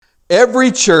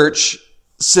Every church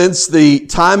since the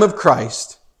time of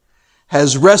Christ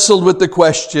has wrestled with the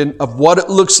question of what it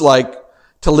looks like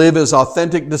to live as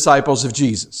authentic disciples of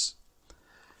Jesus.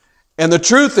 And the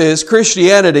truth is,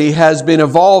 Christianity has been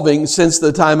evolving since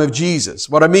the time of Jesus.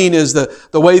 What I mean is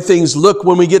the way things look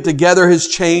when we get together has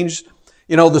changed.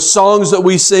 You know, the songs that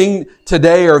we sing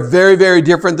today are very, very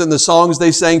different than the songs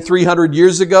they sang 300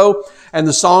 years ago. And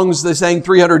the songs they sang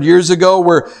 300 years ago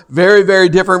were very, very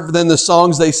different than the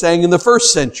songs they sang in the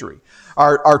first century.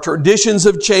 Our traditions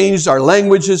have changed, our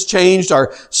language has changed,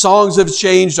 our songs have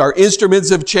changed, our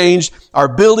instruments have changed, our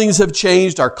buildings have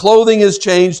changed, our clothing has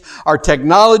changed, our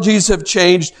technologies have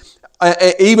changed,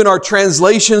 even our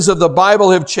translations of the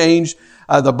Bible have changed.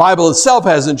 The Bible itself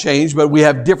hasn't changed, but we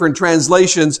have different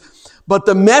translations. But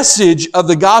the message of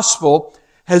the gospel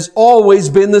has always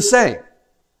been the same.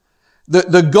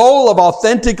 The goal of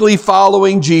authentically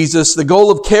following Jesus, the goal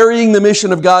of carrying the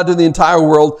mission of God to the entire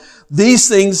world, these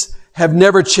things have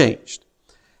never changed.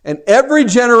 And every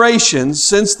generation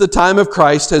since the time of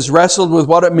Christ has wrestled with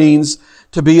what it means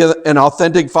to be an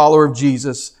authentic follower of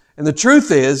Jesus. And the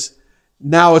truth is,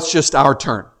 now it's just our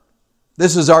turn.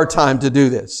 This is our time to do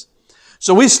this.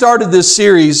 So we started this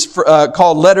series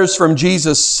called Letters from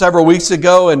Jesus several weeks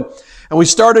ago, and we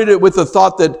started it with the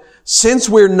thought that since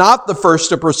we're not the first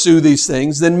to pursue these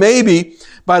things, then maybe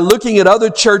by looking at other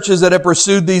churches that have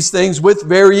pursued these things with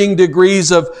varying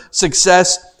degrees of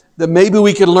success, that maybe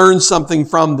we could learn something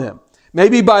from them.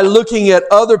 Maybe by looking at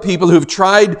other people who've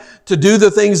tried to do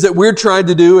the things that we're trying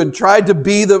to do and tried to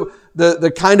be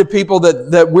the kind of people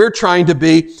that we're trying to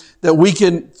be, that we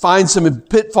can find some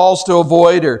pitfalls to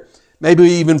avoid, or maybe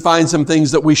even find some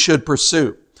things that we should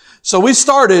pursue. So we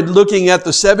started looking at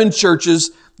the 7 churches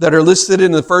that are listed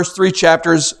in the first 3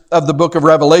 chapters of the book of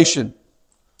Revelation.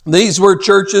 These were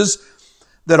churches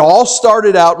that all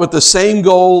started out with the same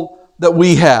goal that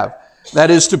we have. That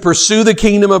is to pursue the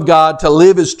kingdom of God, to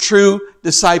live as true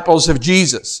disciples of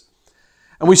Jesus.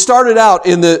 And we started out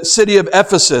in the city of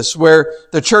Ephesus, where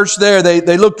the church there,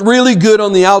 they looked really good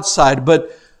on the outside,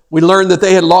 but we learned that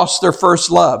they had lost their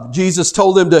first love. Jesus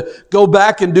told them to go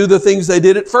back and do the things they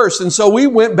did at first. And so we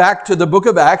went back to the book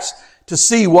of Acts to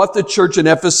see what the church in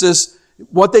Ephesus,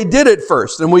 what they did at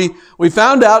first. And we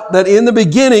found out that in the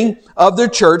beginning of their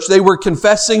church, they were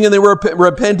confessing and they were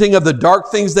repenting of the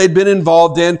dark things they'd been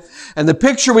involved in. And the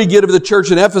picture we get of the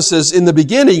church in Ephesus in the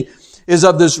beginning is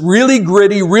of this really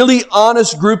gritty, really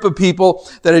honest group of people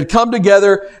that had come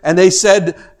together and they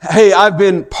said, hey, I've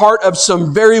been part of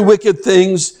some very wicked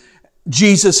things.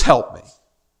 Jesus, help me.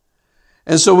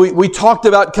 And so we talked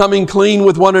about coming clean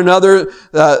with one another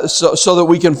so that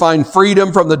we can find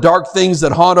freedom from the dark things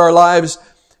that haunt our lives.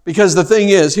 Because the thing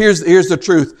is, here's the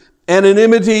truth.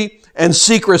 Anonymity and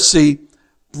secrecy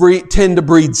tend to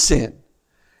breed sin.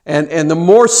 And the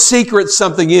more secret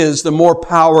something is, the more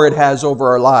power it has over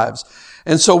our lives.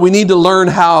 And so we need to learn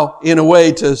how, in a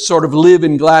way, to sort of live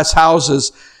in glass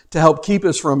houses to help keep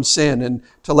us from sin and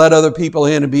to let other people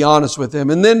in and be honest with them.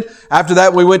 And then after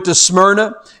that, we went to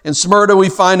Smyrna. In Smyrna, we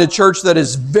find a church that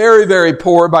is very, very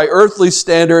poor by earthly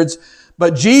standards.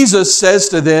 But Jesus says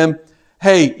to them,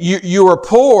 hey, you are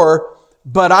poor,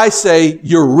 but I say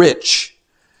you're rich.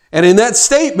 And in that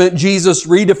statement, Jesus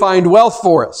redefined wealth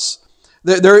for us.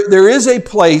 There is a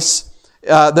place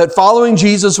that following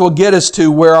Jesus will get us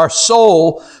to where our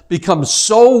soul becomes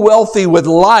so wealthy with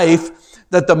life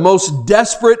that the most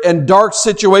desperate and dark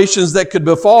situations that could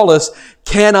befall us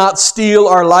cannot steal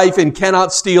our life and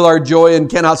cannot steal our joy and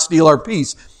cannot steal our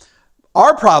peace.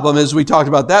 Our problem, as we talked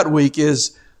about that week,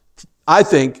 is I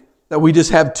think that we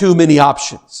just have too many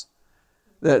options.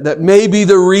 That maybe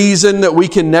the reason that we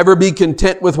can never be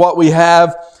content with what we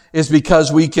have is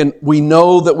because we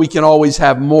know that we can always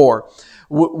have more.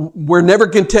 We're never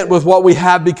content with what we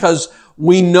have because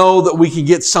we know that we can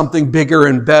get something bigger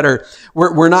and better.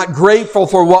 We're not grateful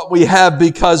for what we have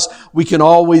because we can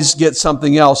always get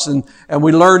something else. And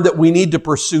we learned that we need to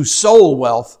pursue soul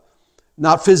wealth,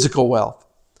 not physical wealth.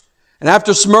 And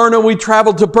after Smyrna, we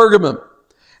traveled to Pergamum.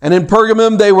 And in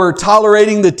Pergamum, they were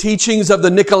tolerating the teachings of the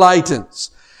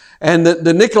Nicolaitans. And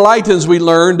the Nicolaitans, we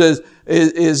learned,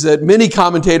 is that many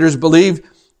commentators believe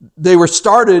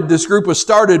this group was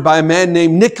started by a man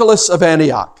named Nicholas of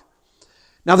Antioch.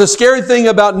 Now, the scary thing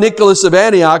about Nicholas of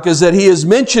Antioch is that he is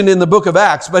mentioned in the book of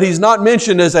Acts, but he's not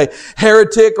mentioned as a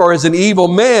heretic or as an evil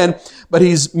man, but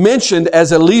he's mentioned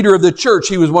as a leader of the church.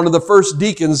 He was one of the first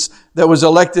deacons that was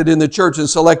elected in the church and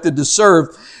selected to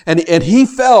serve. And he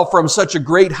fell from such a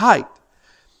great height.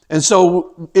 And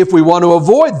so if we want to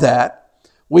avoid that,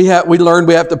 we learned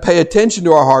we have to pay attention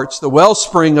to our hearts, the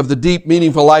wellspring of the deep,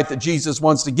 meaningful life that Jesus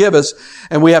wants to give us.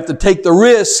 And we have to take the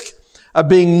risk of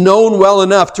being known well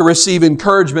enough to receive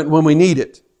encouragement when we need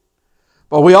it.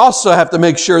 But we also have to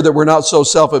make sure that we're not so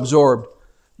self-absorbed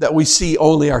that we see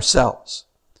only ourselves.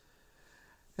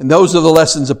 And those are the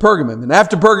lessons of Pergamum. And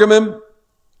after Pergamum,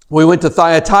 we went to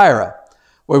Thyatira,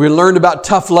 where we learned about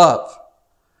tough love.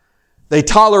 They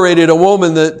tolerated a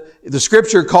woman that the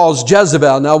Scripture calls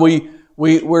Jezebel. Now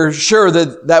we're sure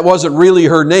that that wasn't really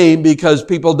her name, because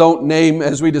people don't name,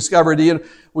 as we discovered,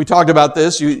 we talked about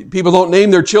this, people don't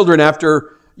name their children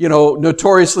after,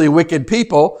 notoriously wicked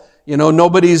people.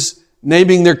 Nobody's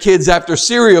naming their kids after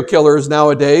serial killers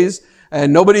nowadays.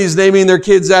 And nobody's naming their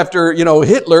kids after,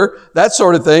 Hitler, that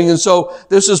sort of thing. And so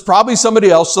this is probably somebody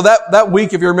else. So that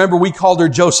week, if you remember, we called her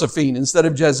Josephine instead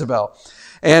of Jezebel.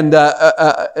 And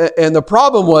the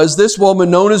problem was this woman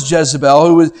known as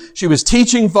Jezebel, she was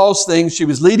teaching false things. She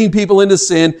was leading people into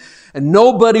sin, and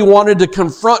nobody wanted to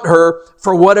confront her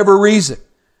for whatever reason.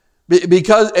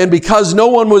 Because no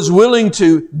one was willing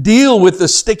to deal with the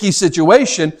sticky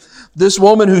situation, this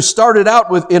woman who started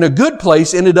out in a good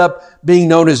place ended up being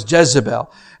known as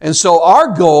Jezebel. And so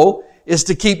our goal is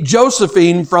to keep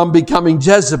Josephine from becoming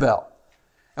Jezebel.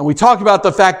 And we talked about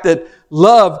the fact that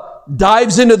love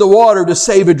dives into the water to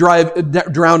save a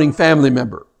drowning family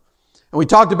member. And we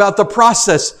talked about the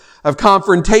process of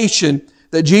confrontation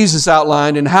that Jesus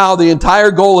outlined, and how the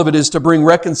entire goal of it is to bring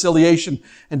reconciliation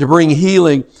and to bring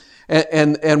healing.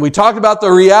 And we talked about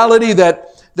the reality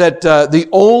that the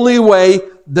only way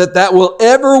that will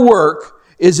ever work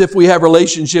is if we have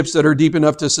relationships that are deep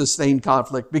enough to sustain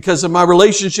conflict. Because if my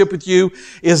relationship with you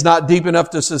is not deep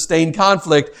enough to sustain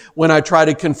conflict, when I try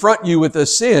to confront you with a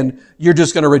sin, you're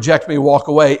just going to reject me and walk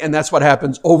away. And that's what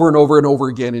happens over and over and over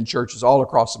again in churches all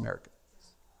across America.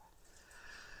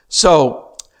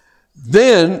 So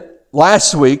then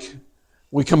last week,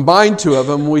 we combined two of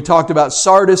them. We talked about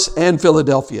Sardis and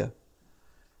Philadelphia.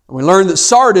 And we learned that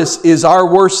Sardis is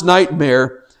our worst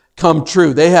nightmare come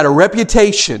true. They had a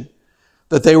reputation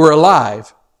that they were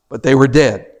alive, but they were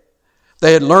dead.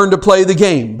 They had learned to play the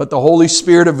game, but the Holy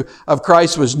Spirit of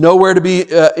Christ was nowhere to be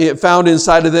found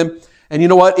inside of them. And you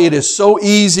know what? It is so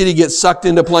easy to get sucked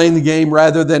into playing the game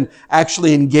rather than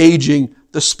actually engaging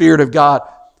the Spirit of God.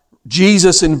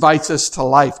 Jesus invites us to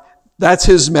life. That's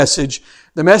His message.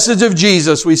 The message of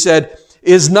Jesus, we said,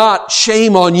 is not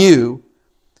shame on you.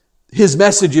 His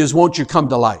message is, won't you come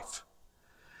to life?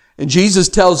 And Jesus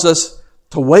tells us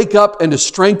to wake up and to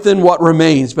strengthen what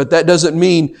remains. But that doesn't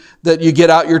mean that you get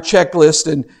out your checklist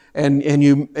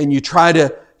and you try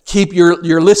to keep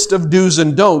your list of do's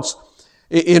and don'ts.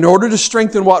 In order to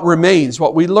strengthen what remains,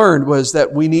 what we learned was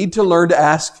that we need to learn to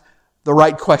ask the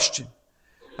right question.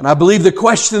 And I believe the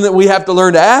question that we have to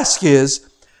learn to ask is,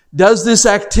 does this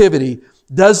activity,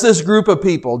 does this group of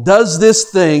people, does this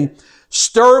thing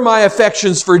stir my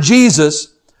affections for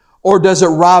Jesus, or does it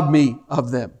rob me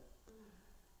of them?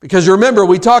 Because remember,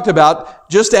 we talked about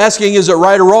just asking is it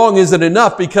right or wrong isn't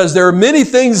enough, because there are many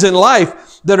things in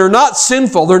life that are not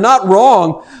sinful, they're not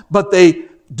wrong, but they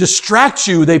distract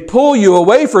you, they pull you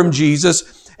away from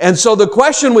Jesus. And so the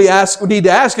question we need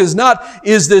to ask is not,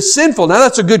 is this sinful? Now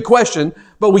that's a good question,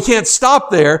 but we can't stop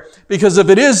there, because if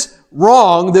it is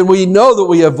wrong, then we know that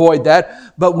we avoid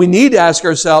that. But we need to ask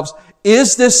ourselves,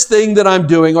 is this thing that I'm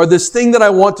doing, or this thing that I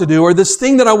want to do, or this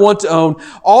thing that I want to own,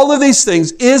 all of these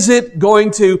things, is it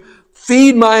going to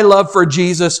feed my love for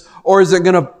Jesus, or is it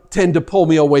going to tend to pull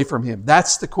me away from Him?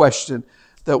 That's the question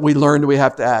that we learned we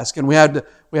have to ask. And we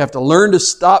have to learn to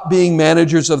stop being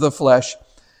managers of the flesh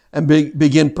and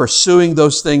begin pursuing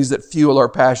those things that fuel our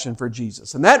passion for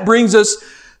Jesus. And that brings us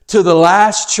to the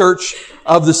last church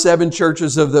of the 7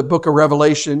 churches of the book of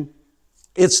Revelation.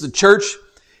 It's the church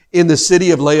in the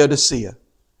city of Laodicea.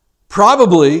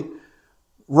 Probably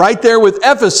right there with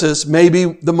Ephesus,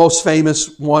 maybe the most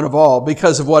famous one of all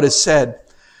because of what is said.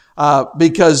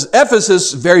 Because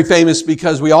Ephesus, very famous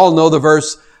because we all know the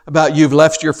verse about you've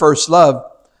left your first love.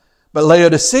 But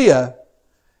Laodicea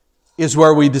is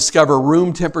where we discover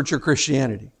room temperature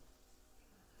Christianity.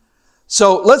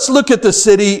 So let's look at the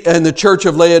city and the church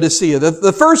of Laodicea.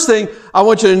 The first thing I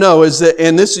want you to know is that,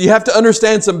 and this, you have to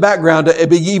understand some background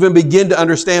to even begin to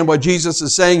understand what Jesus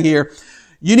is saying here.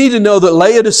 You need to know that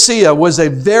Laodicea was a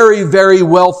very, very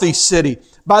wealthy city.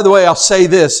 By the way, I'll say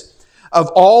this. Of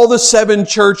all the 7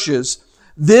 churches,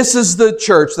 this is the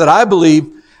church that I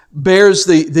believe bears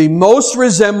the most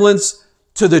resemblance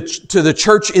to the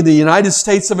church in the United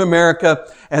States of America,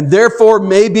 and therefore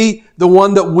maybe the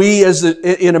one that we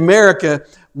in America,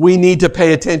 we need to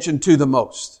pay attention to the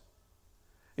most.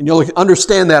 And you'll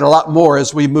understand that a lot more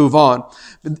as we move on.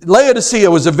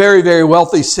 Laodicea was a very, very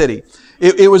wealthy city.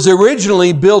 It was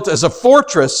originally built as a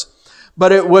fortress,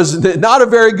 but it was not a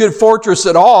very good fortress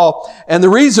at all. And the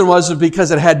reason was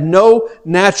because it had no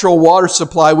natural water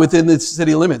supply within the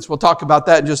city limits. We'll talk about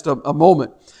that in just a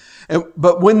moment.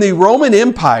 But when the Roman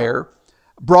Empire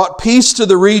brought peace to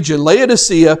the region,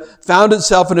 Laodicea found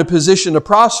itself in a position to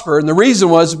prosper. And the reason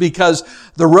was because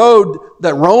the road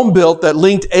that Rome built that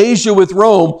linked Asia with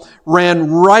Rome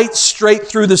ran right straight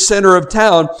through the center of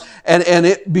town, and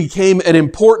it became an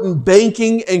important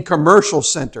banking and commercial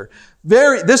center.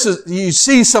 You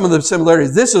see some of the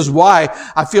similarities. This is why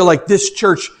I feel like this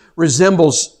church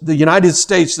resembles the United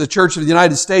States, the Church of the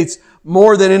United States,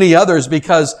 more than any others,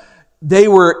 because they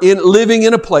were living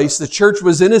in a place, the church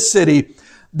was in a city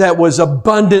that was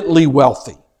abundantly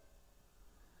wealthy.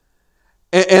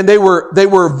 And they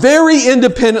were very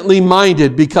independently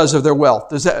minded because of their wealth.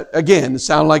 Does that, again,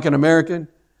 sound like an American?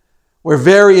 We're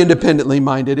very independently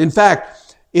minded. In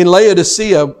fact, in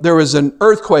Laodicea, there was an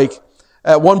earthquake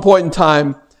at one point in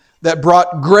time that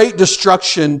brought great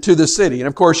destruction to the city. And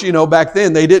of course, back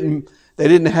then they didn't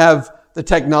have the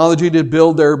technology to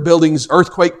build their buildings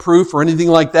earthquake-proof or anything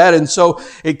like that. And so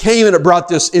it came and it brought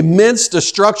this immense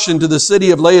destruction to the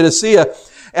city of Laodicea.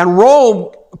 And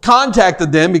Rome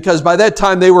contacted them because by that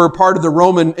time they were a part of the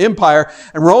Roman Empire.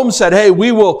 And Rome said, hey,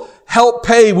 we will help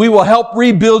pay. We will help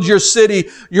rebuild your city.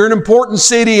 You're an important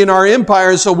city in our empire,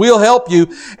 and so we'll help you.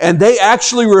 And they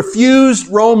actually refused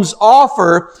Rome's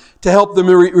offer to help them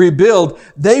rebuild.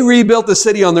 They rebuilt the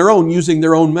city on their own using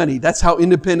their own money. That's how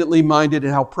independently minded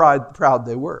and how proud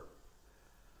they were.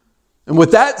 And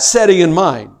with that setting in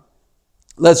mind,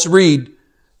 let's read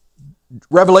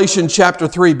Revelation chapter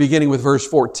 3, beginning with verse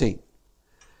 14.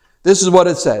 This is what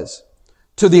it says.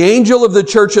 To the angel of the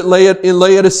church in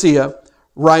Laodicea,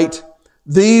 write,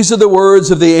 these are the words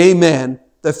of the Amen,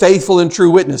 the faithful and true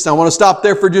witness. Now I want to stop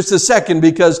there for just a second,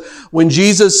 because when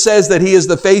Jesus says that He is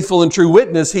the faithful and true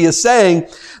witness, He is saying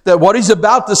that what He's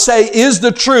about to say is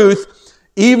the truth,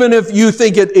 even if you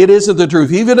think it isn't the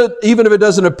truth, even if it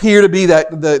doesn't appear to be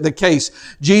the case.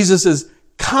 Jesus is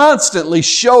constantly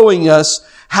showing us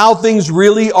how things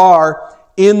really are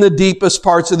in the deepest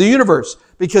parts of the universe.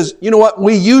 Because you know what?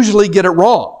 We usually get it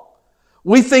wrong.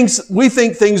 We think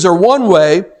things are one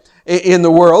way in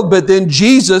the world, but then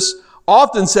Jesus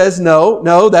often says,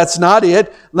 no, that's not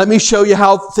it. Let me show you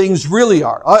how things really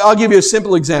are. I'll give you a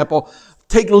simple example.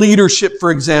 Take leadership, for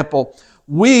example.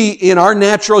 We, in our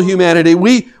natural humanity,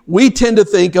 we tend to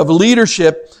think of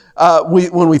leadership.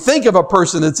 When we think of a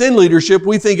person that's in leadership,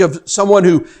 we think of someone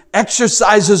who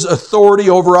exercises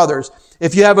authority over others.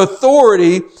 If you have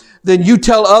authority, then you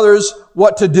tell others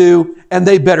what to do, and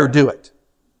they better do it.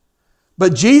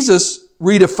 But Jesus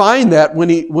redefined that when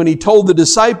he told the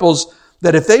disciples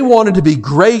that if they wanted to be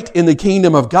great in the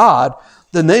kingdom of God,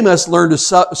 then they must learn to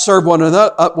serve one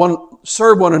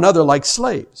another like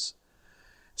slaves.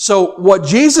 So what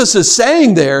Jesus is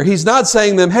saying there, He's not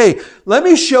saying them, hey, let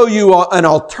me show you an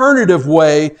alternative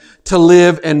way to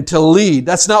live and to lead.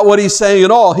 That's not what He's saying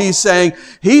at all. He's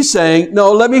saying,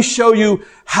 no, let me show you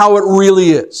how it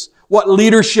really is, what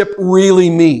leadership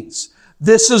really means.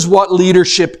 This is what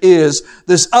leadership is.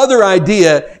 This other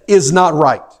idea is not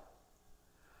right.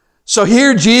 So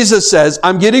here Jesus says,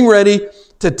 I'm getting ready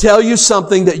to tell you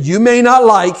something that you may not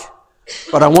like,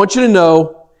 but I want you to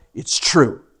know it's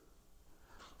true.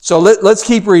 So let's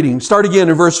keep reading. Start again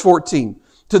in verse 14.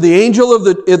 To the angel of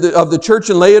the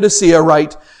church in Laodicea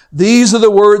write, these are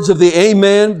the words of the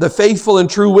Amen, the faithful and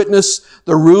true witness,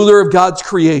 the ruler of God's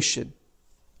creation.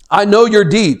 I know your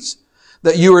deeds,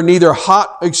 that you are neither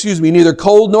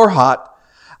cold nor hot.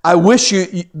 I wish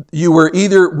you were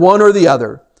either one or the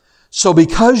other. So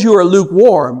because you are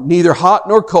lukewarm, neither hot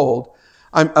nor cold,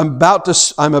 I'm about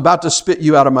to spit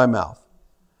you out of my mouth.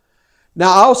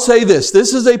 Now I'll say this.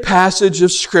 This is a passage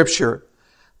of Scripture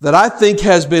that I think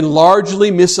has been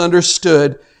largely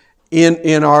misunderstood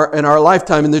in our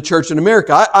lifetime in the church in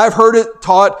America. I've heard it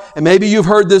taught, and maybe you've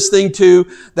heard this thing too,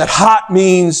 that hot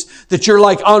means that you're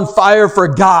like on fire for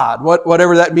God,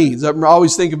 whatever that means. I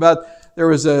always think about, there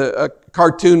was a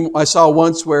cartoon I saw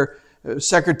once where a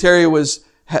secretary was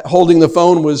holding the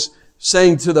phone, was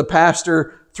saying to the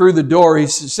pastor through the door,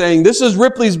 he's saying, this is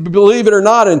Ripley's Believe It or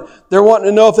Not, and they're wanting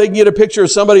to know if they can get a picture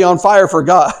of somebody on fire for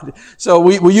God. So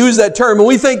we use that term, and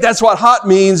we think that's what hot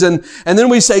means, and then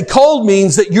we say cold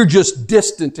means that you're just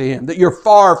distant to Him, that you're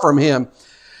far from Him.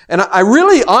 And I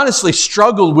really honestly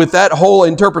struggled with that whole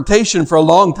interpretation for a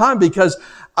long time, because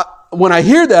when I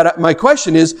hear that, my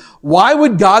question is, why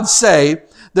would God say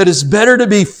that it's better to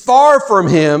be far from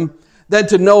Him than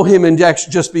to know Him and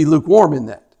just be lukewarm in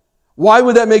that? Why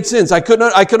would that make sense? I could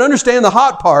understand the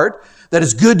hot part, that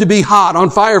it's good to be hot,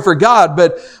 on fire for God,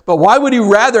 but why would He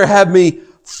rather have me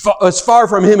as far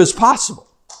from him as possible.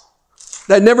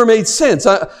 That never made sense.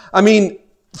 I mean,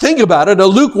 think about it. A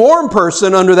lukewarm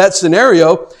person under that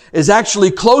scenario is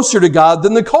actually closer to God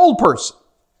than the cold person.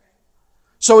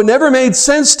 So it never made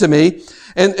sense to me.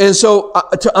 And so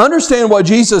to understand what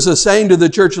Jesus is saying to the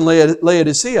church in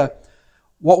Laodicea,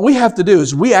 what we have to do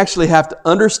is we actually have to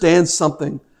understand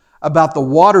something about the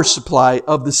water supply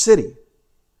of the city.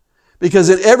 Because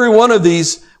in every one of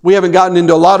these, we haven't gotten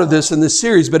into a lot of this in this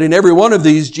series, but in every one of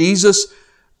these, Jesus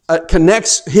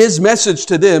connects his message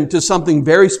to them to something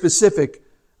very specific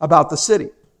about the city.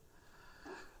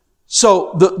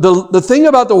 So the thing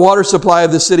about the water supply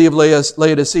of the city of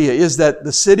Laodicea is that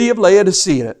the city of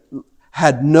Laodicea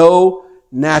had no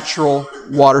natural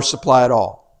water supply at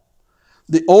all.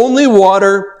 The only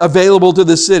water available to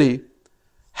the city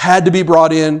had to be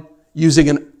brought in using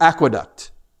an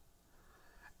aqueduct.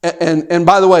 And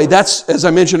by the way, that's, as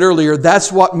I mentioned earlier,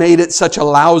 that's what made it such a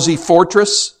lousy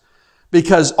fortress,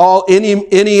 because all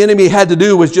any enemy had to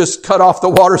do was just cut off the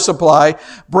water supply,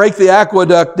 break the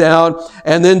aqueduct down,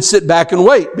 and then sit back and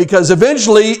wait. Because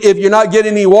eventually, if you're not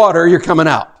getting any water, you're coming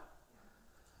out.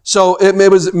 So it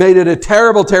made it a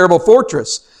terrible, terrible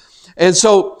fortress. And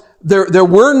so there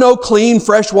were no clean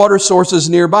fresh water sources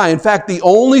nearby. In fact, the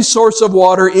only source of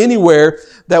water anywhere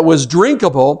that was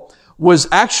drinkable was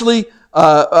actually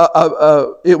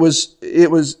the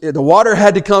water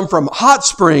had to come from hot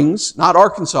springs, not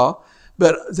Arkansas,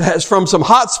 but from some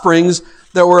hot springs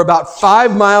that were about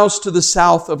 5 miles to the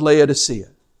south of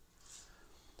Laodicea.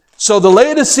 So the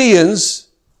Laodiceans,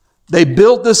 they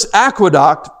built this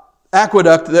aqueduct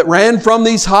that ran from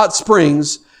these hot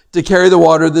springs to carry the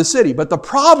water to the city. But the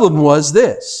problem was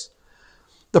this.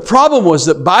 The problem was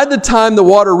that by the time the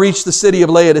water reached the city of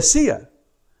Laodicea,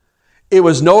 it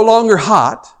was no longer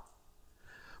hot,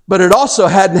 but it also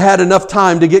hadn't had enough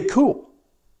time to get cool.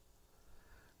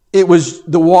 It was,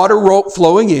 the water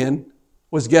flowing in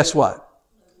was, guess what?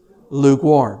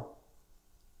 Lukewarm.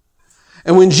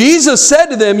 And when Jesus said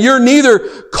to them, you're neither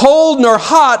cold nor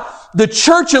hot, the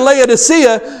church in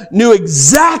Laodicea knew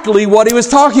exactly what he was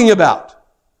talking about.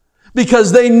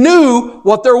 Because they knew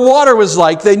what their water was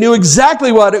like. They knew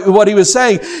exactly what he was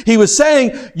saying. He was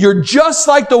saying, you're just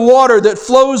like the water that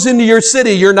flows into your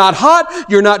city. You're not hot,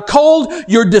 you're not cold,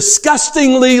 you're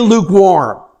disgustingly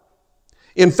lukewarm.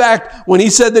 In fact, when he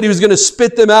said that he was going to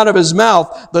spit them out of his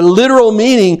mouth, the literal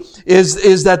meaning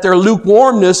is that their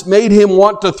lukewarmness made him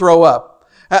want to throw up.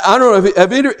 I don't know,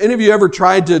 have any of you ever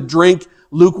tried to drink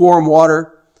lukewarm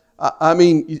water? I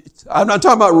mean, I'm not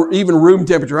talking about even room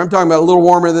temperature. I'm talking about a little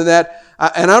warmer than that.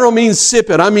 And I don't mean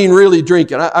sip it. I mean really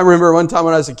drink it. I remember one time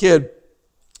when I was a kid,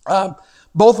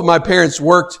 both of my parents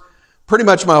worked pretty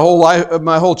much my whole life,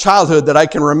 my whole childhood that I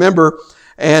can remember.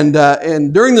 And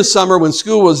during the summer when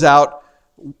school was out,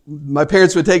 my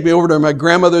parents would take me over to my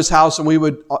grandmother's house, and we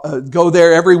would go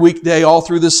there every weekday all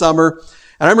through the summer.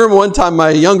 And I remember one time my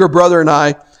younger brother and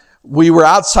I, we were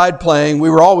outside playing.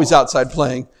 We were always outside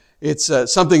playing. It's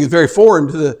something that's very foreign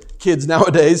to the kids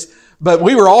nowadays, but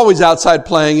we were always outside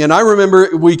playing. And I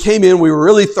remember we came in, we were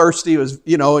really thirsty. It was,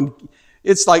 and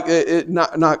it's like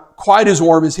not quite as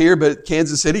warm as here, but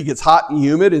Kansas City gets hot and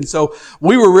humid. And so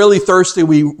we were really thirsty.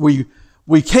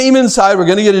 We came inside. We're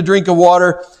going to get a drink of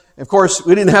water. Of course,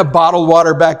 we didn't have bottled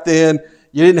water back then.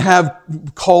 You didn't have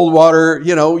cold water.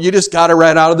 You just got it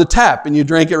right out of the tap, and you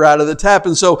drank it right out of the tap.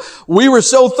 And so we were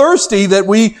so thirsty that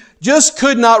we just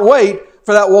could not wait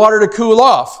for that water to cool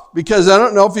off. Because I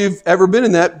don't know if you've ever been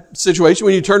in that situation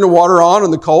when you turn the water on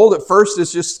in the cold. At first,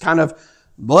 it's just kind of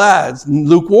blah, it's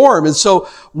lukewarm. And so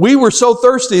we were so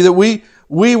thirsty that we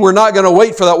were not going to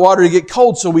wait for that water to get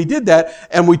cold. So we did that,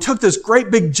 and we took this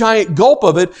great big giant gulp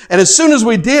of it. And as soon as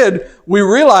we did, we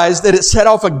realized that it set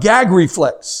off a gag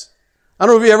reflex. I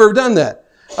don't know if you've ever done that.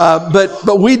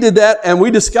 But we did that, and we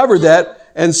discovered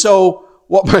that. And so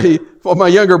what my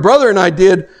younger brother and I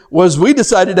did was we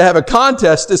decided to have a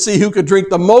contest to see who could drink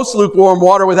the most lukewarm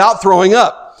water without throwing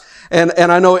up. And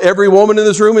I know every woman in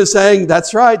this room is saying,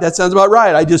 that's right, that sounds about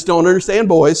right. I just don't understand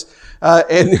boys.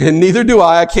 And neither do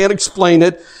I. I can't explain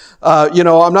it.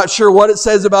 I'm not sure what it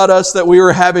says about us that we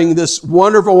were having this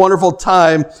wonderful, wonderful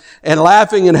time and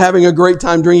laughing and having a great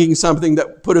time drinking something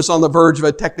that put us on the verge of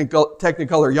a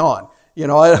technicolor yawn.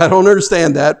 I don't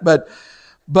understand that, but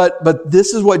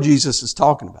this is what Jesus is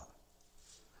talking about.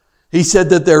 He said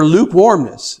that their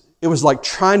lukewarmness, it was like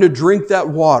trying to drink that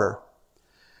water,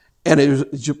 and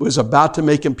it was about to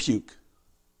make him puke.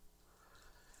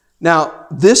 Now,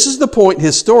 this is the point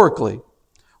historically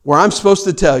where I'm supposed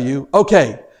to tell you,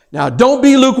 okay, now don't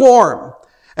be lukewarm.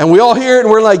 And we all hear it and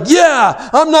we're like, yeah,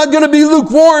 I'm not going to be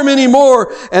lukewarm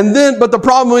anymore. But the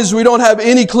problem is we don't have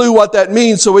any clue what that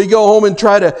means. So we go home and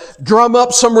try to drum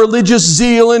up some religious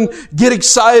zeal and get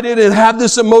excited and have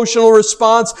this emotional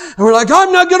response. And we're like,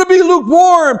 I'm not going to be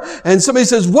lukewarm. And somebody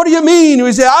says, what do you mean? And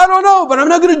we say, I don't know, but I'm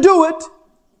not going to do it.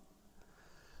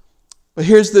 But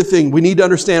here's the thing. We need to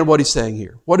understand what he's saying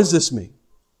here. What does this mean?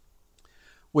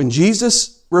 When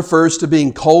Jesus refers to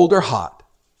being cold or hot,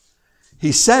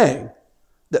 he's saying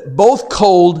that both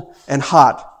cold and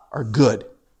hot are good.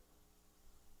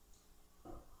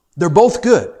 They're both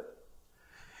good.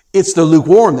 It's the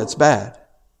lukewarm that's bad.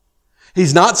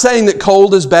 He's not saying that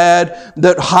cold is bad,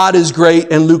 that hot is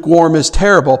great, and lukewarm is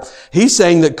terrible. He's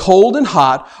saying that cold and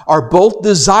hot are both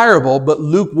desirable, but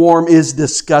lukewarm is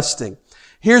disgusting.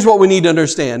 Here's what we need to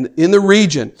understand. In the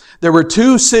region, there were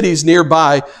two cities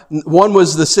nearby. One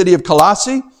was the city of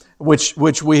Colossae, which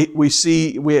we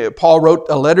see, Paul wrote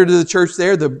a letter to the church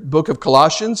there, the book of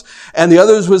Colossians, and the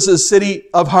other was the city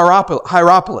of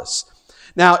Hierapolis.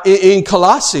 Now, in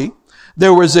Colossae,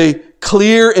 there was a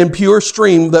clear and pure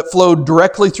stream that flowed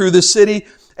directly through the city,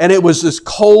 and it was this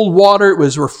cold water. It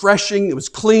was refreshing. It was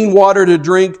clean water to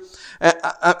drink.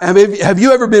 Have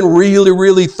you ever been really,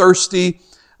 really thirsty,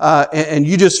 and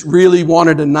you just really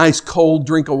wanted a nice cold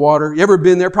drink of water? You ever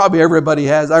been there? Probably everybody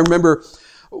has. I remember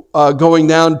going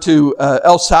down to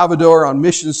El Salvador on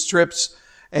missions trips,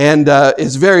 and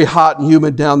it's very hot and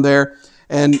humid down there.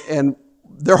 And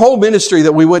their whole ministry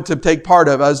that we went to take part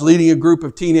of, I was leading a group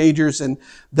of teenagers, and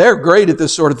they're great at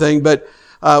this sort of thing. But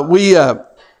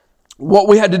what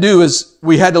we had to do is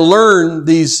we had to learn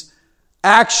these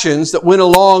actions that went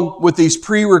along with these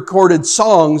pre-recorded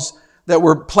songs that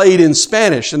were played in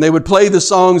Spanish. And they would play the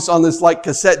songs on this like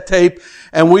cassette tape,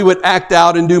 and we would act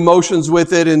out and do motions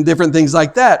with it and different things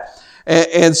like that.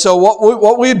 And so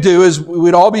what we'd do is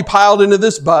we'd all be piled into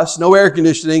this bus, no air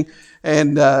conditioning,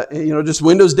 and just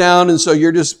windows down. And so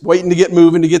you're just waiting to get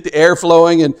moving, to get the air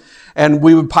flowing. And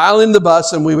we would pile in the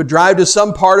bus, and we would drive to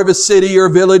some part of a city or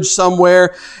village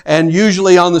somewhere. And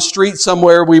usually on the street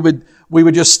somewhere, we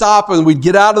would just stop, and we'd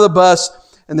get out of the bus,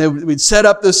 and then we'd set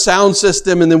up this sound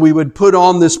system, and then we would put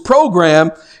on this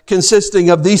program consisting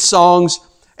of these songs,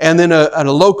 and then a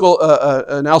local,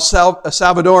 an El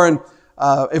Salvadoran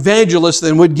evangelist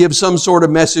then would give some sort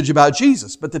of message about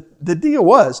Jesus. But the deal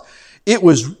was, it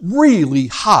was really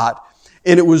hot,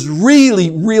 and it was really,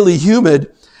 really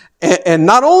humid. And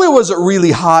not only was it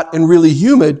really hot and really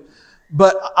humid,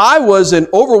 but I was an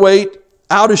overweight,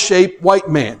 out-of-shape white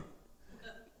man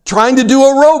trying to do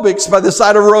aerobics by the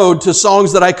side of the road to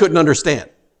songs that I couldn't understand.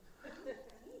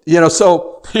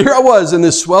 So here I was in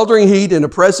this sweltering heat and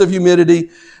oppressive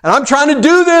humidity, and I'm trying to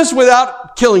do this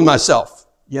without killing myself,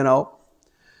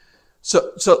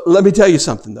 So let me tell you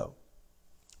something, though.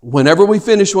 Whenever we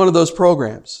finished one of those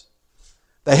programs,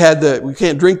 we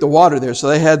can't drink the water there, so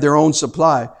they had their own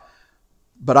supply.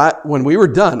 But when we were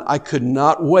done, I could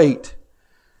not wait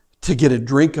to get a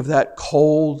drink of that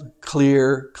cold,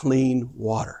 clear, clean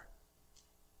water.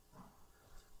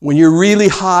 When you're really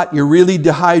hot, you're really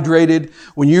dehydrated,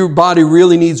 when your body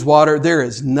really needs water, there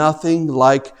is nothing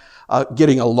like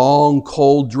getting a long,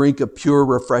 cold drink of pure,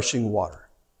 refreshing water.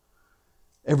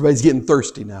 Everybody's getting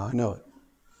thirsty now, I know it.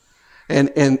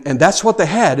 And that's what they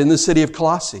had in the city of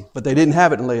Colossae, but they didn't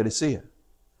have it in Laodicea.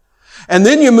 And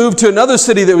then you move to another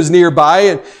city that was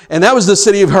nearby, and that was the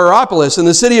city of Hierapolis. And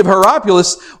the city of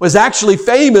Hierapolis was actually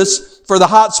famous for the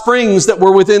hot springs that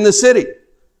were within the city.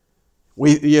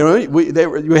 We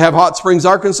have Hot Springs,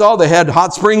 Arkansas. They had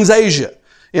Hot Springs, Asia,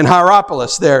 in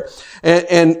Hierapolis there.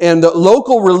 And the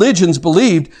local religions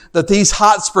believed that these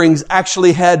hot springs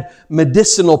actually had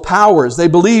medicinal powers. They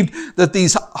believed that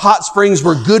these hot springs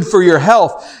were good for your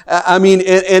health. And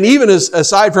even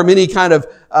aside from any kind of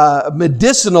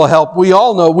medicinal help, we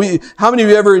all know, how many of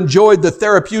you ever enjoyed the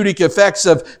therapeutic effects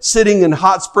of sitting in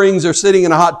hot springs or sitting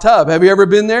in a hot tub? Have you ever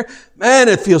been there? Man,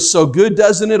 it feels so good,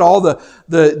 doesn't it? All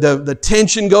the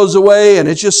tension goes away, and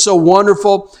it's just so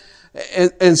wonderful.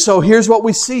 And so here's what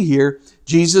we see here.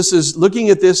 Jesus is looking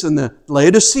at this, and the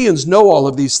Laodiceans know all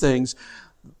of these things.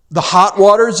 The hot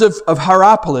waters of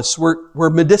Hierapolis were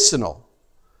medicinal.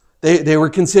 They were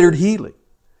considered healing.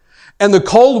 And the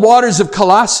cold waters of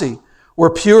Colossae were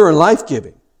pure and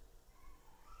life-giving.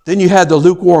 Then you had the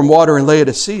lukewarm water in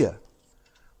Laodicea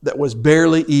that was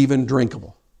barely even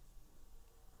drinkable.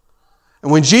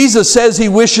 And when Jesus says He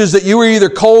wishes that you were either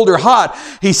cold or hot,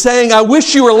 He's saying, I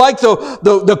wish you were like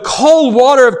the cold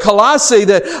water of Colossae,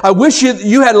 that I wish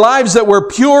you had lives that were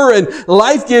pure and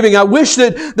life-giving. I wish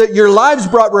that your lives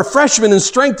brought refreshment and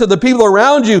strength to the people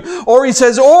around you. Or He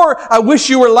says, or I wish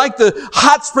you were like the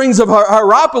hot springs of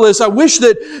Hierapolis. I wish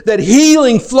that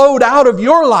healing flowed out of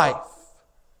your life.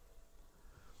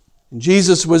 And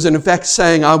Jesus was in effect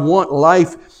saying, I want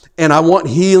life and I want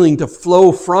healing to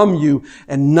flow from you,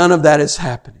 and none of that is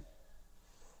happening.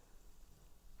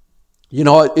 You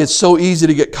know, it's so easy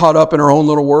to get caught up in our own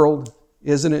little world,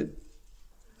 isn't it?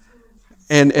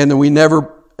 And we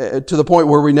never, to the point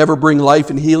where we never bring life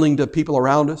and healing to people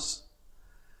around us.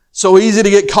 So easy to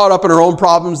get caught up in our own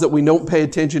problems that we don't pay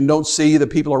attention, don't see the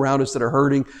people around us that are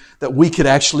hurting, that we could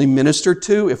actually minister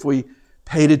to if we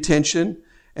paid attention.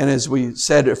 And as we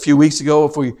said a few weeks ago,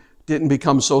 if we didn't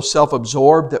become so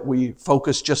self-absorbed that we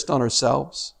focus just on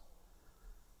ourselves.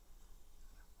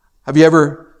 Have you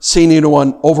ever seen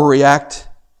anyone overreact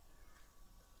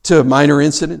to a minor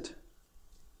incident?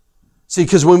 See,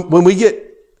 because when we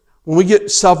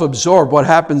get self-absorbed, what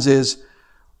happens is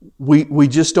we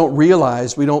just don't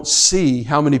realize, we don't see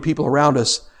how many people around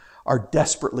us are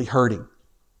desperately hurting.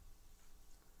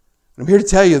 I'm here to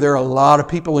tell you there are a lot of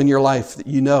people in your life that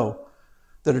you know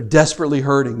that are desperately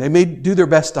hurting. They may do their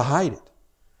best to hide it,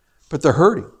 but they're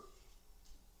hurting.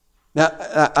 Now,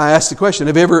 I asked the question,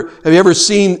 have you ever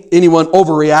seen anyone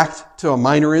overreact to a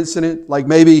minor incident? Like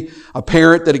maybe a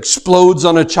parent that explodes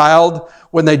on a child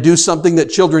when they do something that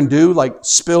children do, like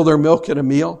spill their milk at a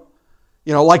meal?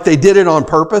 You know, like they did it on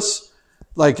purpose.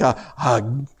 Like,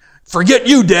 forget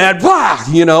you, Dad. Blah!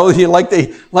 You know, like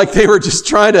they were just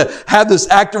trying to have this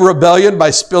act of rebellion by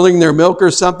spilling their milk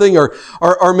or something,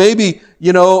 or maybe,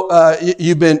 you know,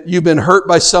 you've been hurt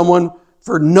by someone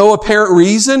for no apparent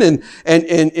reason,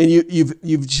 and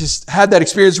you've just had that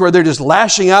experience where they're just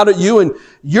lashing out at you, and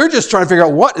you're just trying to figure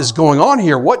out what is going on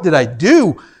here. What did I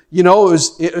do? You know,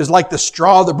 it was like the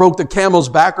straw that broke the camel's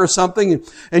back or something.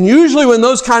 And usually when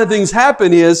those kind of things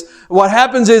happen what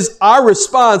happens is our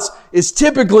response is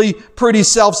typically pretty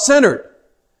self-centered.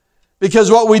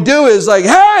 Because what we do is like,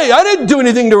 hey, I didn't do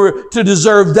anything to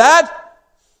deserve that.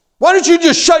 Why don't you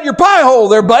just shut your pie hole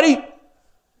there, buddy?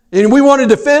 And we want to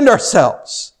defend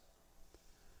ourselves.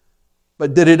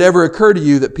 But did it ever occur to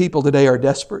you that people today are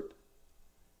desperate?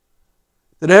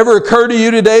 Did it ever occur to you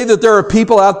today that there are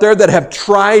people out there that have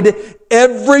tried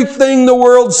everything the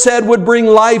world said would bring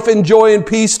life and joy and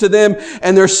peace to them,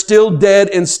 and they're still dead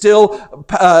and still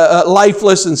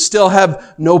lifeless and still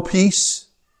have no peace?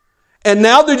 And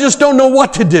now they just don't know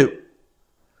what to do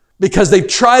because they've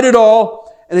tried it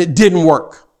all and it didn't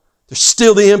work. There's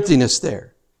still the emptiness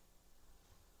there.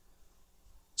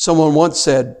 Someone once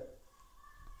said,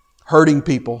 hurting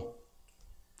people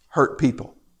hurt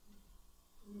people.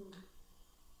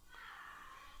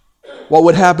 What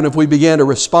would happen if we began to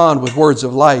respond with words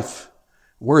of life,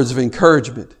 words of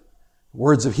encouragement,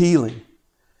 words of healing,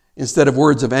 instead of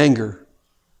words of anger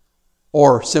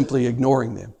or simply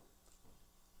ignoring them?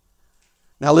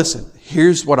 Now listen,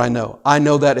 here's what I know. I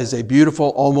know that is a beautiful,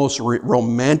 almost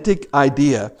romantic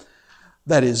idea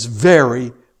that is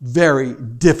very, very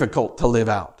difficult to live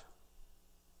out.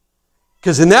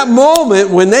 Because in that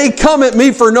moment, when they come at me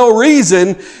for no reason,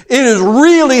 it is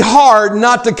really hard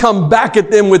not to come back at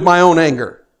them with my own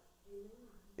anger.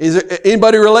 Is there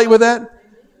anybody relate with that?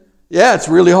 Yeah, it's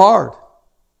really hard.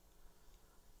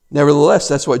 Nevertheless,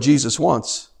 that's what Jesus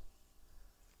wants.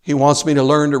 He wants me to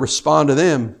learn to respond to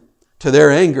them, to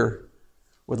their anger,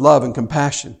 with love and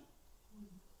compassion.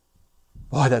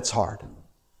 Boy, that's hard.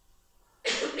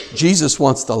 Jesus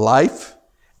wants the life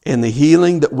and the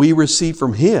healing that we receive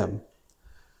from Him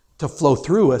to flow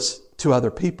through us to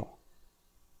other people.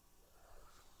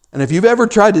 And if you've ever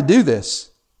tried to do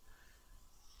this,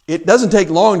 it doesn't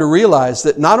take long to realize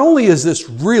that not only is this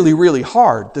really, really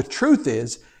hard, the truth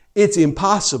is it's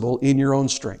impossible in your own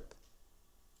strength.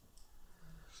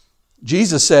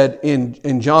 Jesus said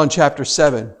in John chapter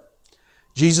 7,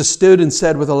 Jesus stood and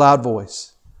said with a loud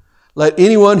voice, "Let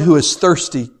anyone who is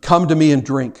thirsty come to me and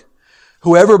drink.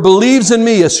 Whoever believes in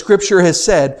me, as Scripture has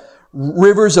said,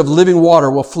 rivers of living water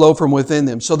will flow from within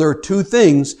them." So there are two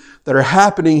things that are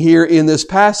happening here in this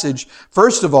passage.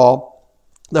 First of all,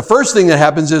 the first thing that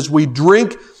happens is we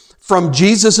drink from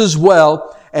Jesus'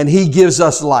 well and He gives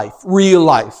us life, real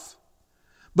life.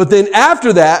 But then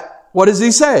after that, what does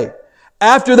He say?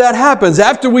 After that happens,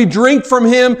 after we drink from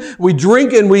Him, we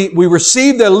drink and we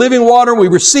receive that living water, we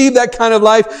receive that kind of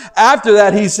life. After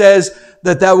that, He says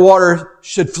that water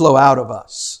should flow out of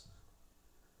us.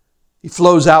 He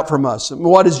flows out from us. And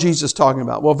what is Jesus talking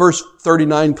about? Well, verse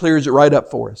 39 clears it right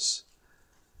up for us.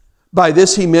 By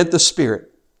this he meant the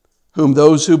Spirit, whom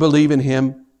those who believe in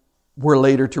him were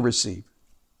later to receive.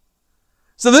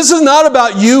 So this is not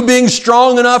about you being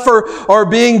strong enough or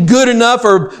being good enough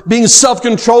or being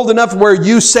self-controlled enough where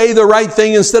you say the right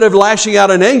thing instead of lashing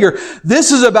out in anger.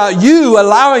 This is about you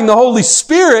allowing the Holy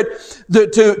Spirit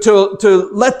to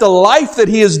let the life that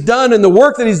he has done and the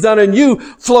work that he's done in you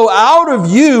flow out of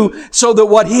you so that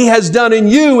what he has done in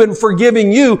you and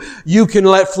forgiving you, you can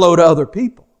let flow to other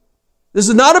people. This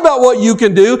is not about what you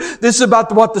can do. This is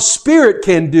about what the Spirit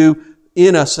can do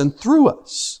in us and through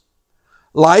us.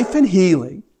 Life and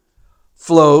healing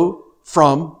flow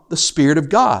from the Spirit of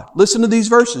God. Listen to these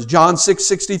verses. John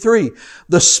 6:63.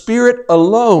 The Spirit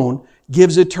alone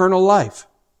gives eternal life.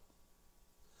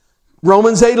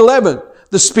 Romans 8:11.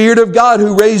 The Spirit of God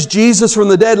who raised Jesus from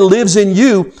the dead lives in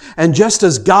you. And just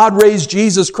as God raised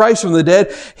Jesus Christ from the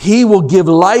dead, He will give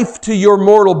life to your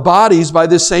mortal bodies by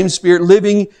this same Spirit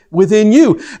living within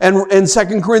you. And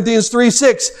 2 Corinthians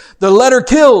 3:6. The letter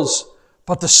kills,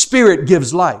 but the Spirit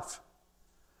gives life.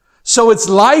 So it's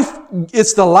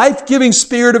the life-giving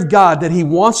Spirit of God that He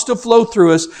wants to flow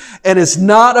through us. And it's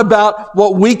not about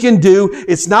what we can do.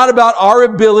 It's not about our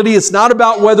ability. It's not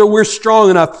about whether we're strong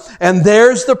enough. And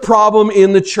there's the problem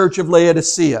in the church of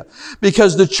Laodicea.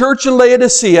 Because the church in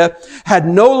Laodicea had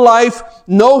no life,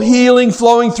 no healing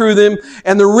flowing through them.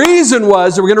 And the reason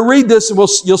was, and we're going to read this and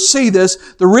you'll see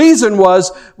this, the reason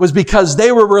was because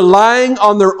they were relying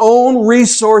on their own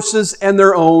resources and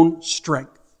their own strength.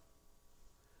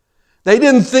 They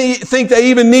didn't think they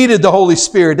even needed the Holy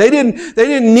Spirit. They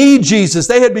didn't need Jesus.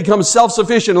 They had become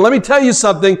self-sufficient. And let me tell you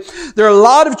something. There are a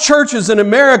lot of churches in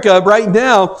America right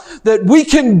now that we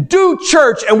can do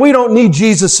church and we don't need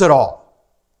Jesus at all.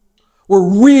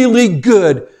 We're really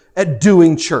good at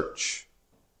doing church.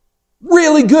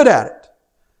 Really good at it.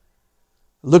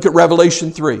 Look at Revelation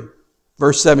 3,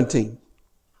 verse 17.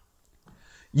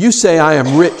 You say, I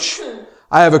am rich.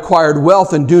 I have acquired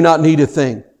wealth and do not need a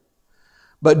thing.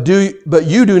 But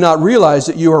you do not realize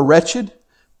that you are wretched,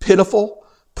 pitiful,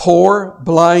 poor,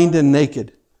 blind, and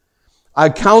naked. I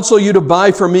counsel you to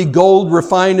buy from me gold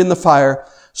refined in the fire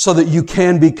so that you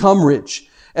can become rich,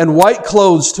 and white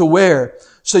clothes to wear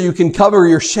so you can cover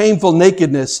your shameful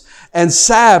nakedness, and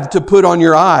salve to put on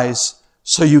your eyes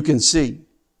so you can see.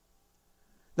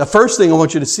 The first thing I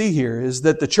want you to see here is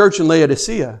that the church in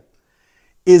Laodicea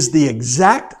is the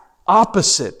exact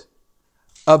opposite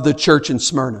of the church in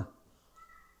Smyrna.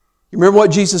 You remember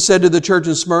what Jesus said to the church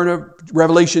in Smyrna?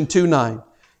 Revelation 2:9.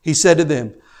 He said to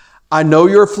them, I know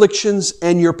your afflictions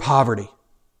and your poverty,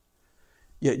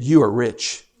 yet you are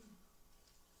rich.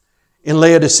 In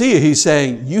Laodicea, he's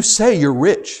saying, you say you're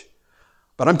rich,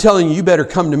 but I'm telling you, you better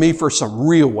come to me for some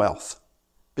real wealth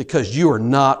because you are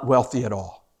not wealthy at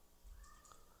all.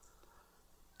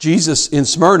 Jesus in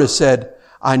Smyrna said,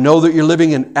 I know that you're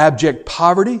living in abject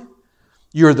poverty.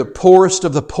 You're the poorest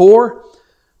of the poor,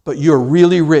 but you're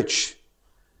really rich.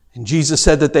 And Jesus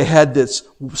said that they had this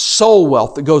soul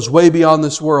wealth that goes way beyond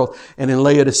this world. And in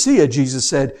Laodicea, Jesus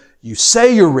said, you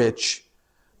say you're rich,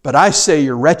 but I say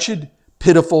you're wretched,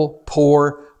 pitiful,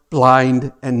 poor,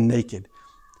 blind, and naked.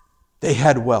 They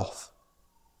had wealth.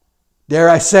 Dare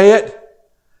I say it?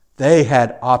 They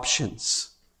had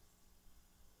options.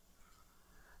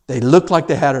 They looked like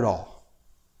they had it all.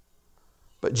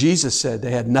 But Jesus said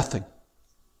they had nothing.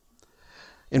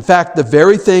 In fact, the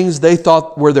very things they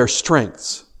thought were their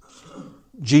strengths,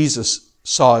 Jesus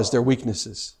saw as their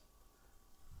weaknesses.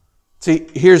 See,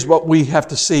 here's what we have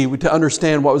to see to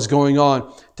understand what was going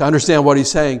on, to understand what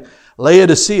he's saying.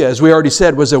 Laodicea, as we already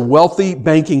said, was a wealthy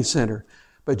banking center.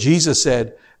 But Jesus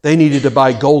said they needed to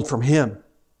buy gold from Him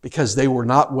because they were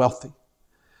not wealthy.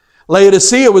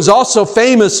 Laodicea was also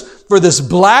famous for this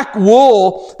black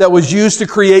wool that was used to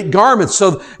create garments.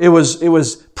 So it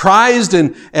was prized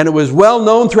and it was well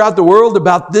known throughout the world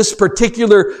about this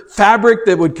particular fabric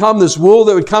that would come, this wool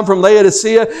that would come from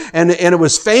Laodicea. And it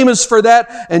was famous for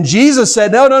that. And Jesus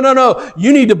said, no.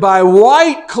 You need to buy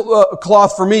white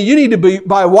cloth for me. You need to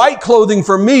buy white clothing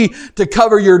for me to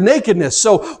cover your nakedness.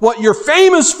 So what you're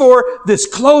famous for, this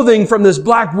clothing from this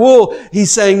black wool,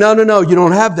 He's saying, no, you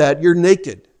don't have that. You're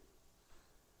naked.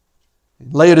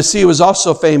 Laodicea was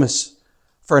also famous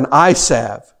for an eye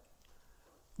salve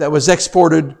that was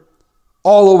exported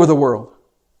all over the world.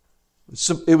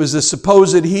 It was a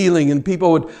supposed healing, and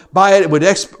people would buy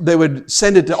it. They would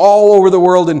send it to all over the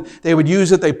world, and they would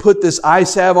use it. They put this eye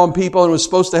salve on people, and it was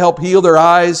supposed to help heal their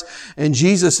eyes. And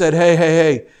Jesus said,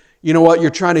 hey, you know what? You're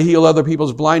trying to heal other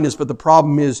people's blindness, but the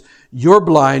problem is you're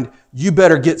blind. You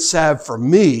better get salve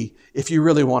from me if you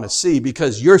really want to see,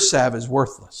 because your salve is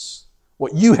worthless.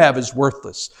 What you have is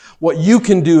worthless. What you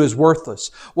can do is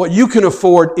worthless. What you can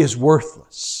afford is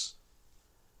worthless.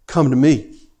 Come to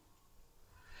me.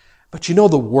 But you know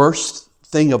the worst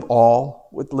thing of all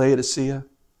with Laodicea?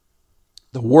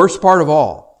 The worst part of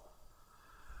all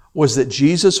was that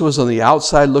Jesus was on the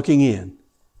outside looking in,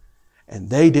 and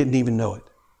they didn't even know it.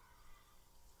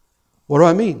 What do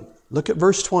I mean? Look at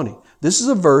verse 20. This is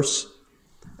a verse,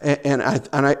 and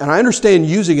I understand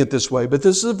using it this way, but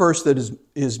this is a verse that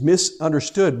is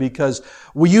misunderstood because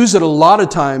we use it a lot of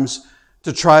times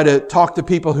to try to talk to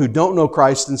people who don't know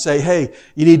Christ and say, hey,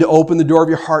 you need to open the door of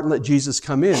your heart and let Jesus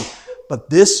come in. But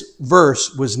this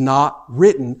verse was not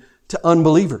written to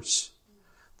unbelievers.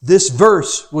 This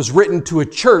verse was written to a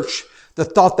church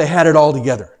that thought they had it all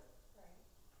together.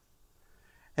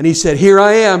 And he said, here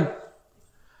I am.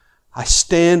 I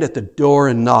stand at the door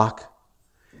and knock.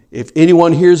 If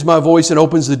anyone hears my voice and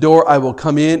opens the door, I will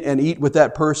come in and eat with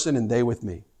that person and they with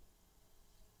me.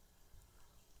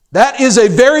 That is a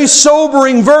very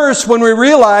sobering verse when we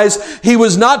realize he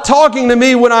was not talking to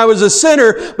me when I was a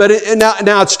sinner. But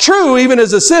now it's true, even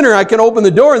as a sinner, I can open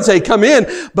the door and say, come in.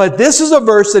 But this is a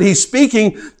verse that he's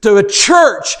speaking to a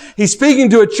church. He's speaking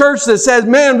to a church that says,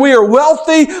 man, we are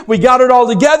wealthy. We got it all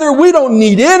together. We don't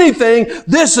need anything.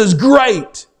 This is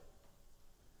great.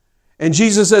 And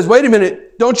Jesus says, wait a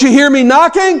minute, don't you hear me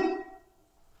knocking?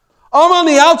 I'm on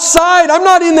the outside. I'm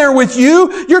not in there with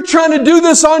you. You're trying to do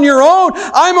this on your own.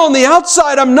 I'm on the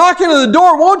outside. I'm knocking on the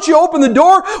door. Won't you open the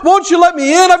door? Won't you let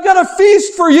me in? I've got a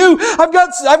feast for you. I've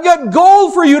got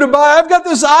gold for you to buy. I've got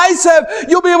this eye salve.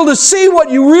 You'll be able to see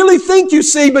what you really think you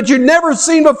see, but you've never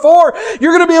seen before.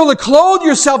 You're going to be able to clothe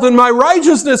yourself in my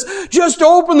righteousness. Just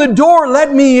open the door.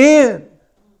 Let me in.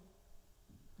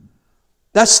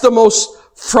 That's the most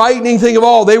frightening thing of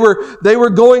all. They were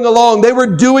going along. They were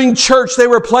doing church. They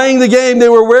were playing the game. They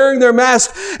were wearing their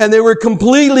mask, and they were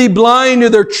completely blind to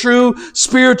their true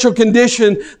spiritual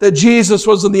condition that Jesus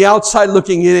was on the outside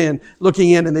looking in,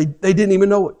 and they didn't even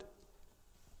know it.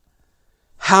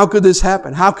 How could this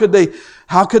happen? How could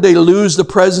they lose the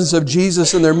presence of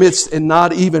Jesus in their midst and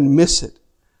not even miss it?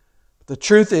 The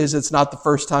truth is, it's not the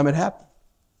first time it happened.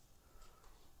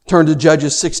 Turn to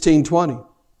Judges 16:20.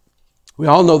 We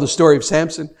all know the story of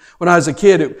Samson. When I was a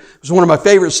kid, it was one of my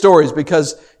favorite stories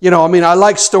because, I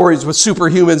like stories with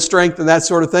superhuman strength and that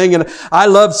sort of thing. And I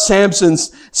loved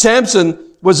Samson's.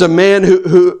 Samson was a man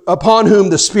who upon whom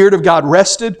the Spirit of God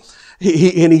rested.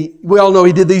 We all know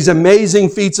he did these amazing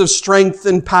feats of strength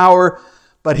and power,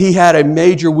 but he had a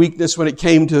major weakness when it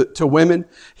came to women.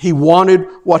 He wanted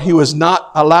what he was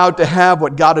not allowed to have,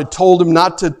 what God had told him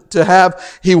not to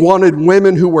have. He wanted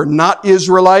women who were not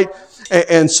Israelite.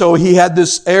 And so he had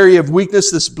this area of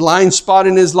weakness, this blind spot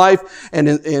in his life.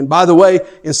 And by the way,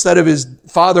 instead of his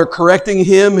father correcting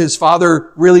him, his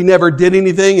father really never did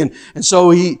anything. And so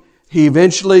he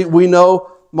eventually, we know,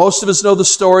 most of us know the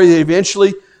story.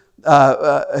 Eventually,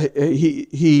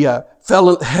 he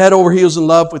fell head over heels in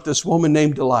love with this woman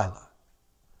named Delilah.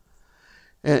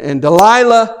 And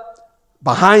Delilah,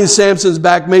 behind Samson's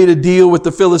back, made a deal with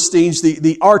the Philistines,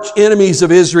 the arch enemies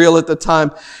of Israel at the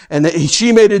time. And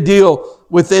she made a deal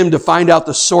with them to find out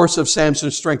the source of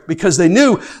Samson's strength because they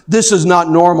knew this is not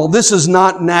normal. This is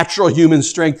not natural human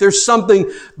strength. There's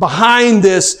something behind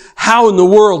this. How in the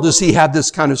world does he have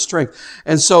this kind of strength?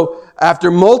 And so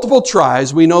after multiple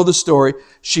tries, we know the story,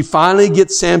 she finally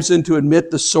gets Samson to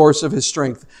admit the source of his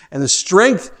strength. And the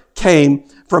strength came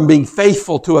from being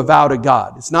faithful to a vow to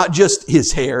God. It's not just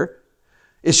his hair.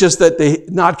 It's just that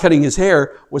not cutting his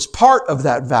hair was part of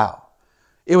that vow.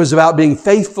 It was about being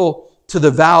faithful to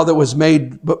the vow that was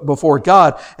made before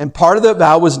God. And part of that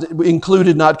vow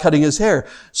included not cutting his hair.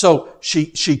 So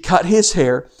she cut his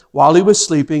hair while he was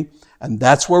sleeping. And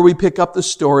that's where we pick up the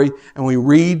story. And we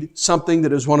read something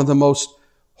that is one of the most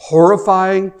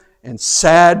horrifying and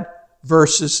sad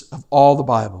verses of all the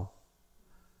Bible.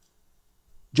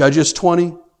 Judges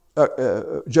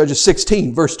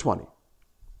 16, verse 20.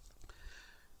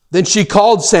 Then she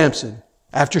called Samson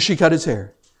after she cut his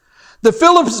hair. The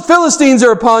Philistines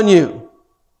are upon you.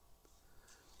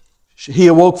 He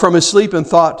awoke from his sleep and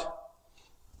thought,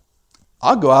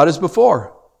 I'll go out as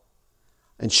before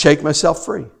and shake myself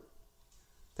free.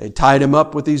 They tied him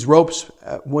up with these ropes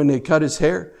when they cut his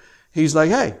hair. He's like,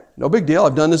 hey, no big deal.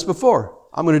 I've done this before.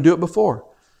 I'm going to do it before.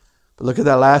 But look at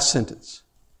that last sentence.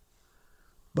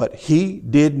 But he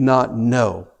did not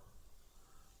know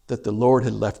that the Lord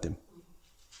had left him.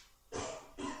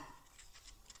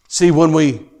 See, when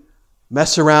we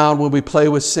mess around, when we play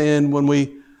with sin, when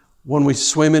we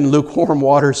swim in lukewarm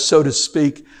waters, so to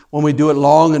speak, when we do it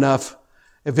long enough,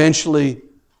 eventually,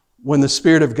 when the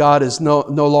Spirit of God is no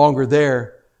longer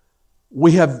there,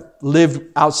 we have lived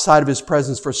outside of His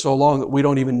presence for so long that we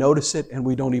don't even notice it and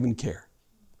we don't even care.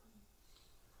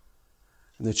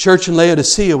 And the church in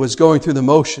Laodicea was going through the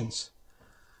motions,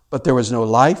 but there was no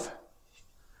life,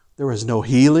 there was no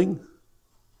healing,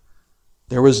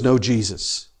 there was no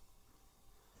Jesus.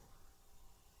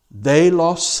 They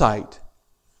lost sight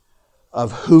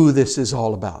of who this is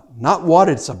all about. Not what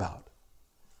it's about,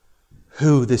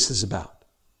 who this is about.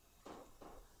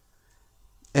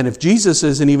 And if Jesus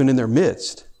isn't even in their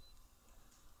midst,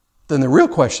 then the real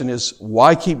question is,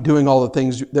 why keep doing all the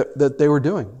things that they were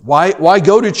doing? Why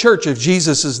go to church if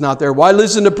Jesus is not there? Why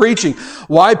listen to preaching?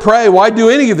 Why pray? Why do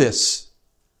any of this?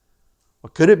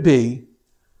 Well, could it be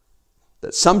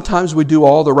that sometimes we do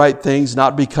all the right things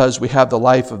not because we have the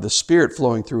life of the Spirit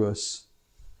flowing through us,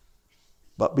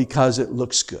 but because it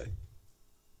looks good?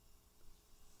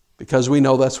 Because we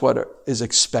know that's what is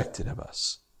expected of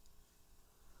us.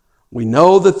 We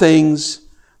know the things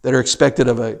that are expected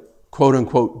of a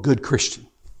quote-unquote good Christian.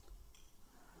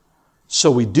 So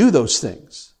we do those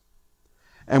things,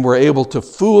 and we're able to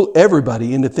fool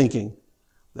everybody into thinking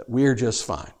that we're just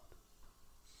fine.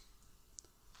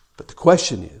 But the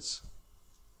question is,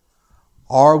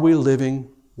 are we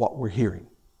living what we're hearing?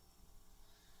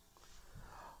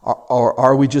 Or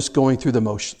are we just going through the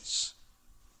motions?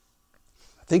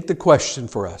 I think the question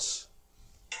for us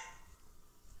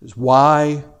is,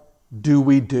 why do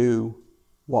we do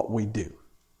what we do?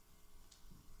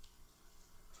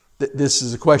 This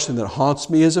is a question that haunts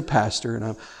me as a pastor,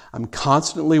 and I'm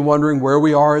constantly wondering where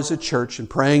we are as a church and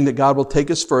praying that God will take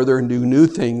us further and do new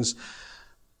things.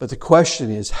 But the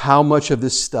question is, how much of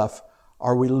this stuff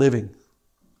are we living?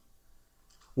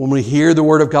 When we hear the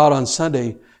Word of God on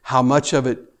Sunday, how much of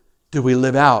it do we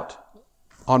live out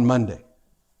on Monday?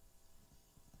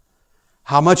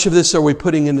 How much of this are we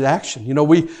putting into action? You know,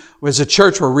 we as a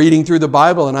church, we're reading through the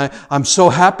Bible, and I'm so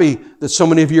happy that so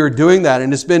many of you are doing that,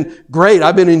 and it's been great.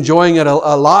 I've been enjoying it a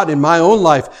lot in my own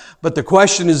life. But the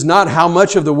question is not how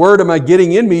much of the Word am I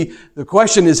getting in me. The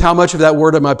question is, how much of that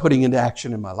Word am I putting into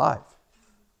action in my life?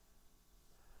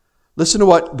 Listen to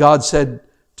what God said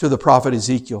to the prophet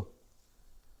Ezekiel.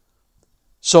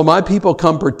 So my people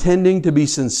come pretending to be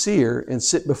sincere and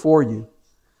sit before you.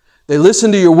 They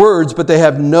listen to your words, but they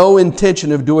have no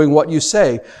intention of doing what you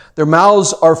say. Their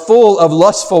mouths are full of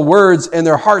lustful words, and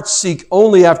their hearts seek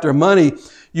only after money.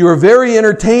 You are very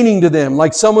entertaining to them,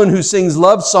 like someone who sings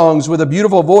love songs with a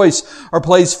beautiful voice or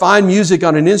plays fine music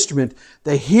on an instrument.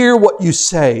 They hear what you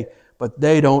say, but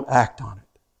they don't act on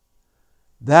it.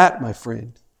 That, my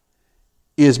friend,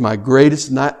 is my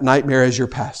greatest nightmare as your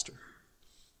pastor.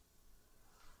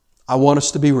 I want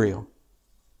us to be real,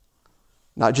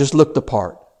 not just look the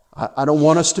part. I don't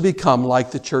want us to become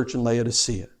like the church in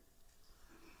Laodicea,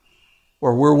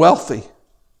 where we're wealthy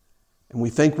and we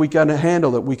think we can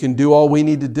handle it. We can do all we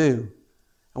need to do.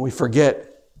 And we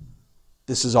forget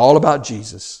this is all about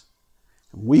Jesus.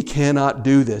 We cannot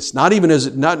do this. Not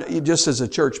just as a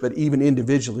church, but even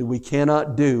individually. We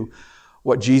cannot do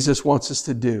what Jesus wants us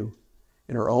to do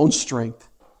in our own strength,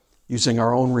 using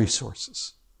our own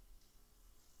resources.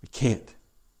 We can't.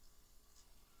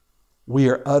 We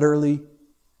are utterly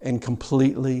and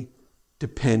completely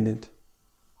dependent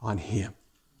on Him.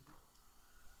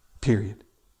 Period.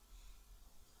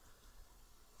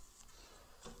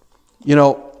 You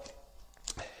know,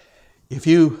 if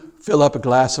you fill up a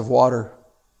glass of water,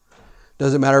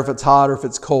 doesn't matter if it's hot or if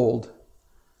it's cold,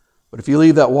 but if you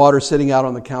leave that water sitting out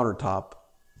on the countertop,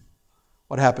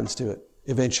 what happens to it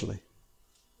eventually?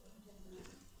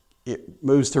 It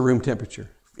moves to room temperature.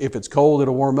 If it's cold,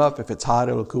 it'll warm up. If it's hot,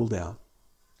 it'll cool down.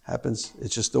 Happens.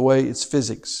 It's just the way, it's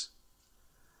physics.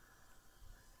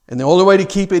 And the only way to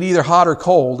keep it either hot or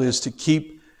cold is to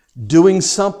keep doing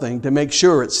something to make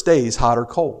sure it stays hot or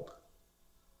cold.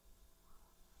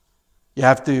 You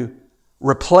have to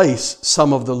replace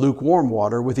some of the lukewarm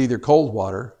water with either cold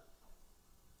water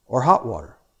or hot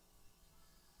water.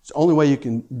 It's the only way you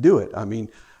can do it. I mean,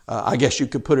 I guess you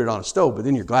could put it on a stove, but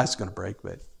then your glass is going to break,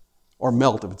 or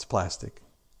melt if it's plastic.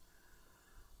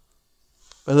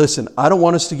 But listen, I don't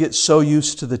want us to get so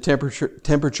used to the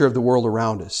temperature of the world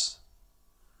around us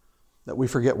that we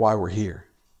forget why we're here.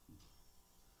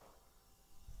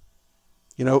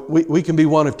 You know, we can be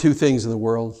one of two things in the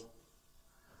world.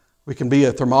 We can be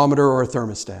a thermometer or a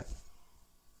thermostat.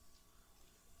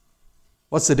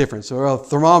 What's the difference? Well, a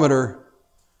thermometer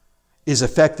is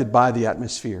affected by the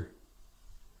atmosphere.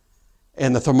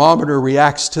 And the thermometer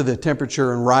reacts to the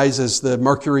temperature and rises the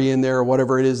mercury in there or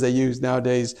whatever it is they use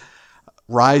nowadays,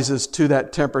 rises to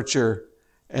that temperature,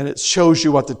 and it shows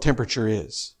you what the temperature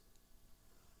is.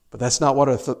 But that's not what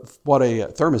a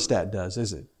thermostat does,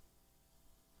 is it?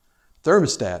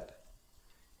 Thermostat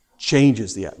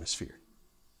changes the atmosphere.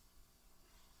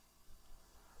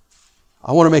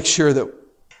 I want to make sure that,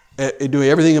 doing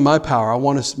everything in my power, I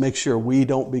want to make sure we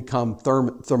don't become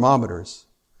thermometers,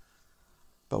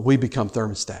 but we become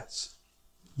thermostats,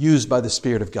 used by the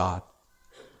Spirit of God.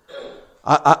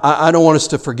 I don't want us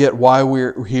to forget why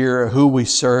we're here, who we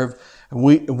serve. And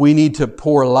we need to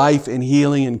pour life and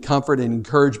healing and comfort and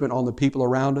encouragement on the people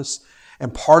around us.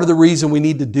 And part of the reason we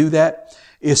need to do that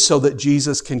is so that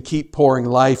Jesus can keep pouring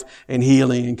life and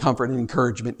healing and comfort and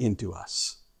encouragement into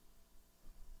us.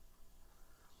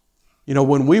 You know,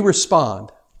 when we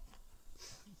respond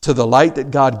to the light that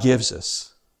God gives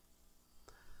us,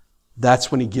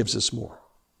 that's when He gives us more.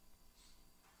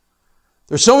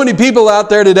 There's so many people out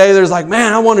there today that's like,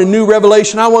 man, I want a new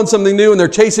revelation. I want something new. And they're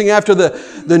chasing after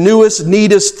the newest,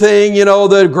 neatest thing, you know,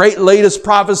 the great latest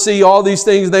prophecy, all these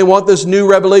things. They want this new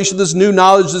revelation, this new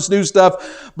knowledge, this new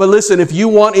stuff. But listen, if you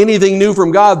want anything new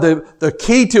from God, the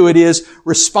key to it is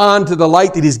respond to the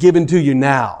light that He's given to you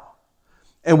now.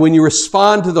 And when you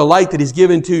respond to the light that He's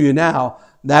given to you now,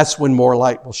 that's when more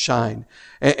light will shine.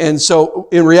 And so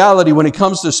in reality, when it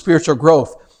comes to spiritual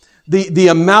growth, the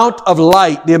amount of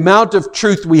light, the amount of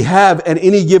truth we have at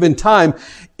any given time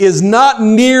is not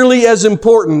nearly as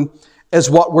important as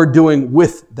what we're doing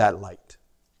with that light.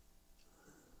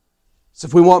 So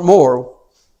if we want more,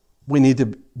 we need to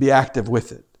be active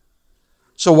with it.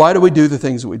 So why do we do the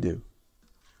things that we do?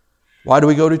 Why do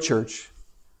we go to church?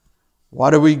 Why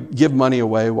do we give money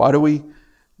away? Why do we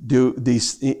do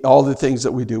all the things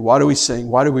that we do? Why do we sing?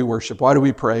 Why do we worship? Why do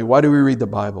we pray? Why do we read the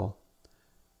Bible?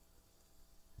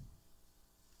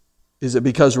 Is it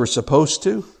because we're supposed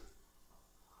to?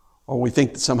 Or we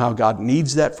think that somehow God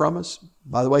needs that from us?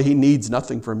 By the way, He needs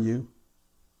nothing from you.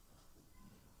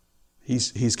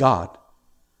 He's God.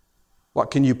 What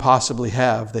can you possibly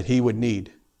have that He would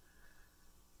need?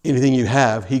 Anything you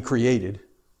have, He created.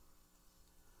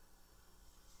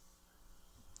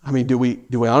 I mean, do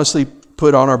we honestly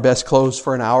put on our best clothes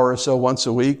for an hour or so once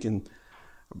a week and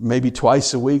maybe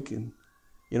twice a week and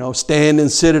stand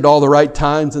and sit at all the right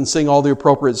times and sing all the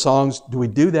appropriate songs? Do we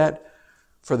do that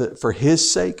for His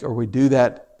sake, or we do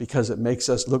that because it makes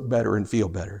us look better and feel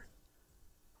better?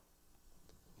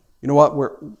 You know what?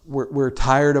 We're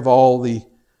tired of all the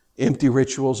empty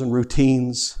rituals and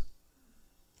routines,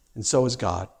 and so is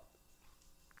God.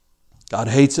 God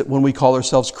hates it when we call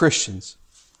ourselves Christians,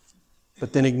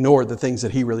 but then ignore the things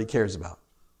that He really cares about.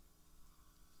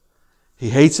 He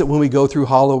hates it when we go through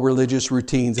hollow religious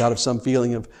routines out of some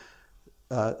feeling of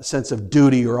sense of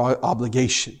duty or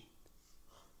obligation.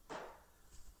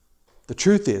 The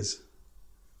truth is,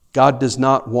 God does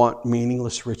not want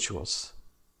meaningless rituals.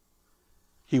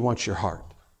 He wants your heart.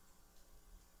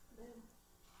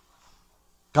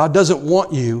 God doesn't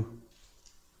want you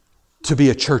to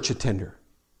be a church attender.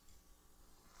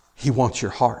 He wants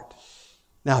your heart.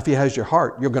 Now, if He has your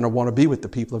heart, you're going to want to be with the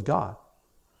people of God.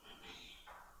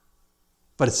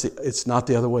 But it's not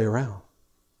the other way around.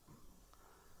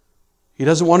 He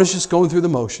doesn't want us just going through the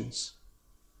motions.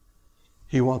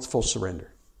 He wants full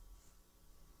surrender.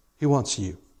 He wants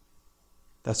you.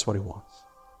 That's what He wants.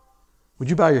 Would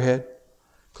you bow your head?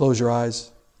 Close your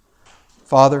eyes.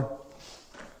 Father,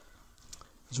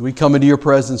 as we come into Your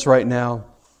presence right now,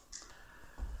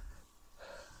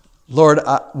 Lord,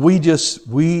 we just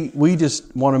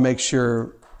want to make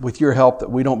sure, with Your help, that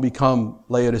we don't become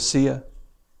Laodicea.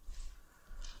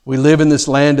 We live in this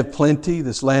land of plenty,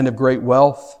 this land of great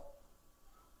wealth.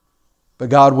 But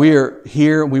God, we are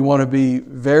here and we want to be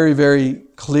very, very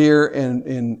clear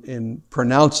in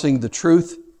pronouncing the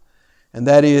truth. And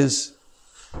that is,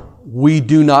 we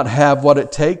do not have what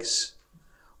it takes.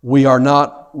 We are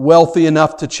not wealthy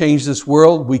enough to change this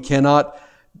world. We cannot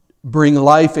bring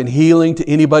life and healing to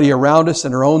anybody around us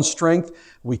in our own strength.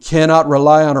 We cannot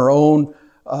rely on our own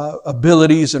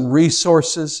abilities and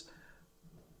resources.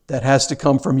 That has to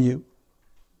come from You.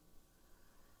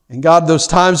 And God, those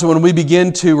times when we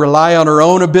begin to rely on our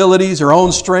own abilities, our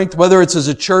own strength, whether it's as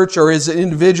a church or as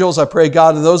individuals, I pray,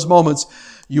 God, in those moments,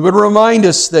 You would remind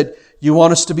us that You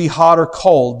want us to be hot or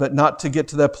cold, but not to get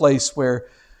to that place where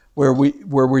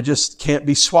we just can't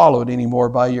be swallowed anymore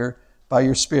by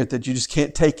Your Spirit, that You just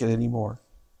can't take it anymore.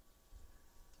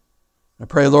 I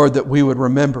pray, Lord, that we would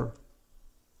remember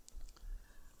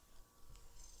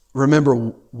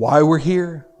why we're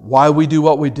here, why we do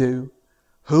what we do,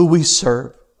 who we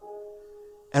serve,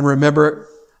 and remember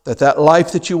that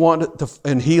life that You want to,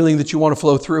 and healing that You want to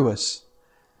flow through us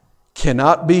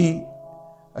cannot be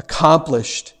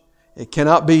accomplished. It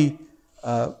cannot be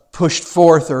pushed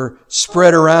forth or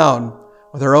spread around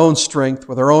with our own strength,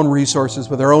 with our own resources,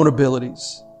 with our own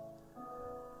abilities.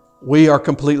 We are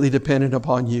completely dependent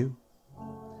upon You.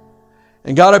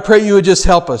 And God, I pray you would just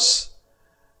help us.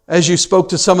 As you spoke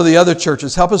to some of the other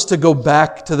churches, help us to go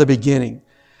back to the beginning.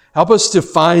 Help us to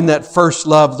find that first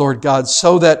love, Lord God,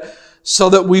 so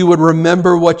that we would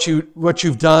remember what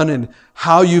you've done and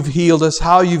how you've healed us,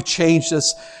 how you've changed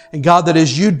us. And God, that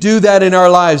as you do that in our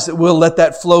lives, that we'll let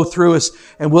that flow through us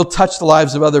and we'll touch the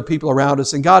lives of other people around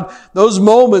us. And God, those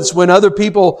moments when other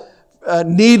people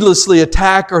needlessly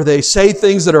attack or they say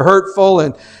things that are hurtful,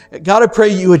 and God, I pray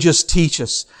you would just teach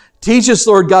us. Teach us,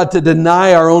 Lord God, to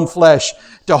deny our own flesh,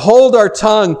 to hold our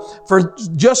tongue for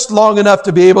just long enough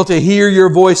to be able to hear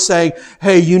your voice saying,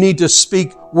 hey, you need to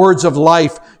speak words of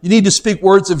life. You need to speak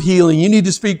words of healing. You need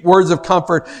to speak words of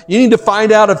comfort. You need to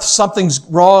find out if something's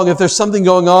wrong, if there's something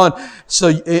going on.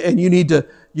 And you need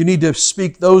to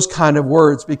speak those kind of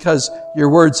words because your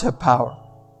words have power.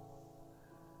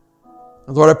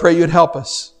 And Lord, I pray you'd help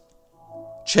us.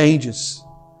 Change us.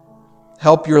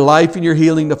 Help your life and your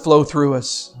healing to flow through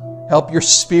us. Help your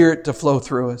Spirit to flow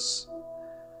through us.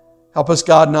 Help us,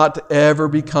 God, not to ever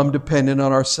become dependent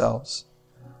on ourselves,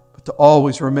 but to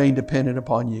always remain dependent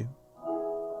upon you.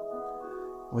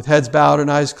 With heads bowed and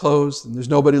eyes closed, and there's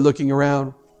nobody looking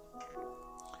around,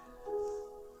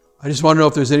 I just want to know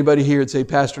if there's anybody here that say,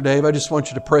 Pastor Dave, I just want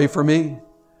you to pray for me.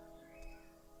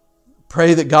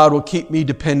 Pray that God will keep me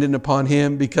dependent upon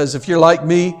Him, because if you're like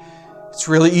me, it's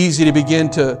really easy to begin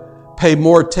to pay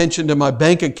more attention to my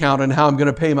bank account and how I'm going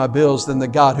to pay my bills than the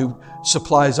God who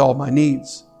supplies all my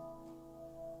needs.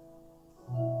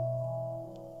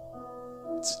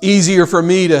 It's easier for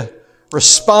me to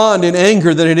respond in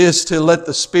anger than it is to let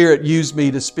the Spirit use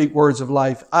me to speak words of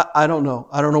life. I don't know.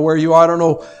 I don't know where you are. I don't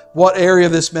know what area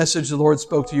of this message the Lord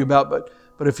spoke to you about,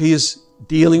 but if He is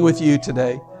dealing with you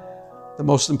today, the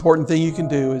most important thing you can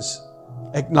do is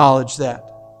acknowledge that.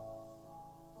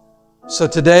 So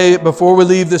today, before we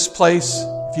leave this place,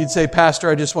 if you'd say, Pastor,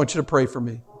 I just want you to pray for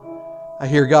me. I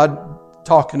hear God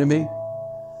talking to me.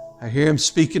 I hear Him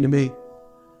speaking to me.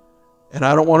 And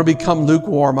I don't want to become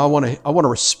lukewarm. I want to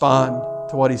respond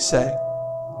to what He's saying.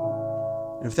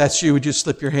 And if that's you, would you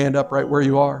slip your hand up right where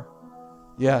you are?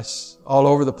 Yes, all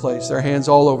over the place. There are hands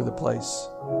all over the place.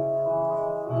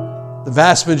 The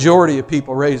vast majority of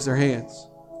people raise their hands.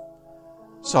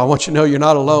 So I want you to know you're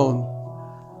not alone.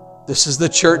 This is the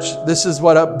church. This is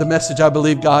the message I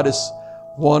believe God is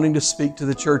wanting to speak to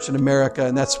the church in America,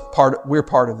 and we're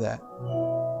part of that.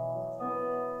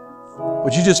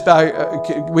 Would you just bow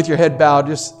with your head bowed?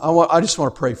 I just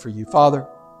want to pray for you. Father,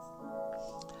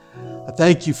 I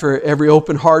thank you for every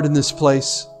open heart in this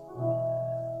place.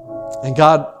 And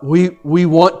God, we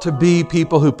want to be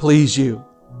people who please you.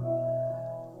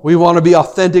 We want to be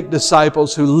authentic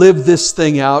disciples who live this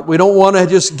thing out. We don't want to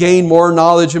just gain more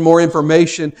knowledge and more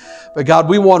information. But God,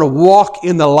 we want to walk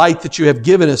in the light that you have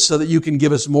given us so that you can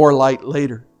give us more light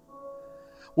later.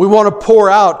 We want to pour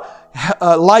out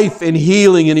life and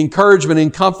healing and encouragement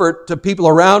and comfort to people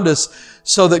around us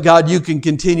so that, God, you can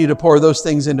continue to pour those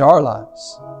things into our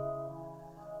lives.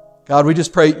 God, we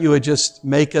just pray you would just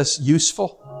make us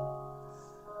useful,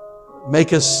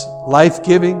 make us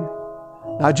life-giving,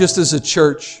 not just as a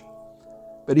church,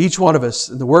 but each one of us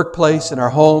in the workplace, in our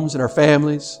homes, in our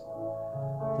families.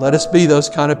 Let us be those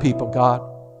kind of people, God.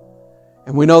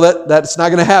 And we know that that's not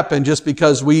going to happen just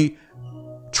because we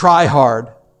try hard.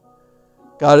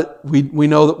 God, we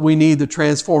know that we need the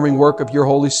transforming work of your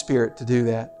Holy Spirit to do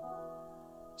that.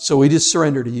 So we just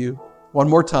surrender to you one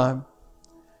more time.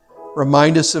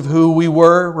 Remind us of who we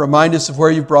were. Remind us of where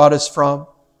you've brought us from.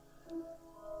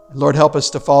 And Lord, help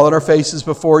us to fall on our faces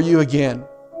before you again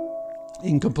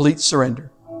in complete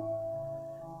surrender,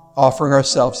 offering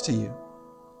ourselves to you.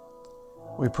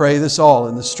 We pray this all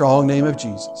in the strong name of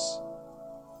Jesus.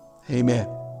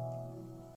 Amen.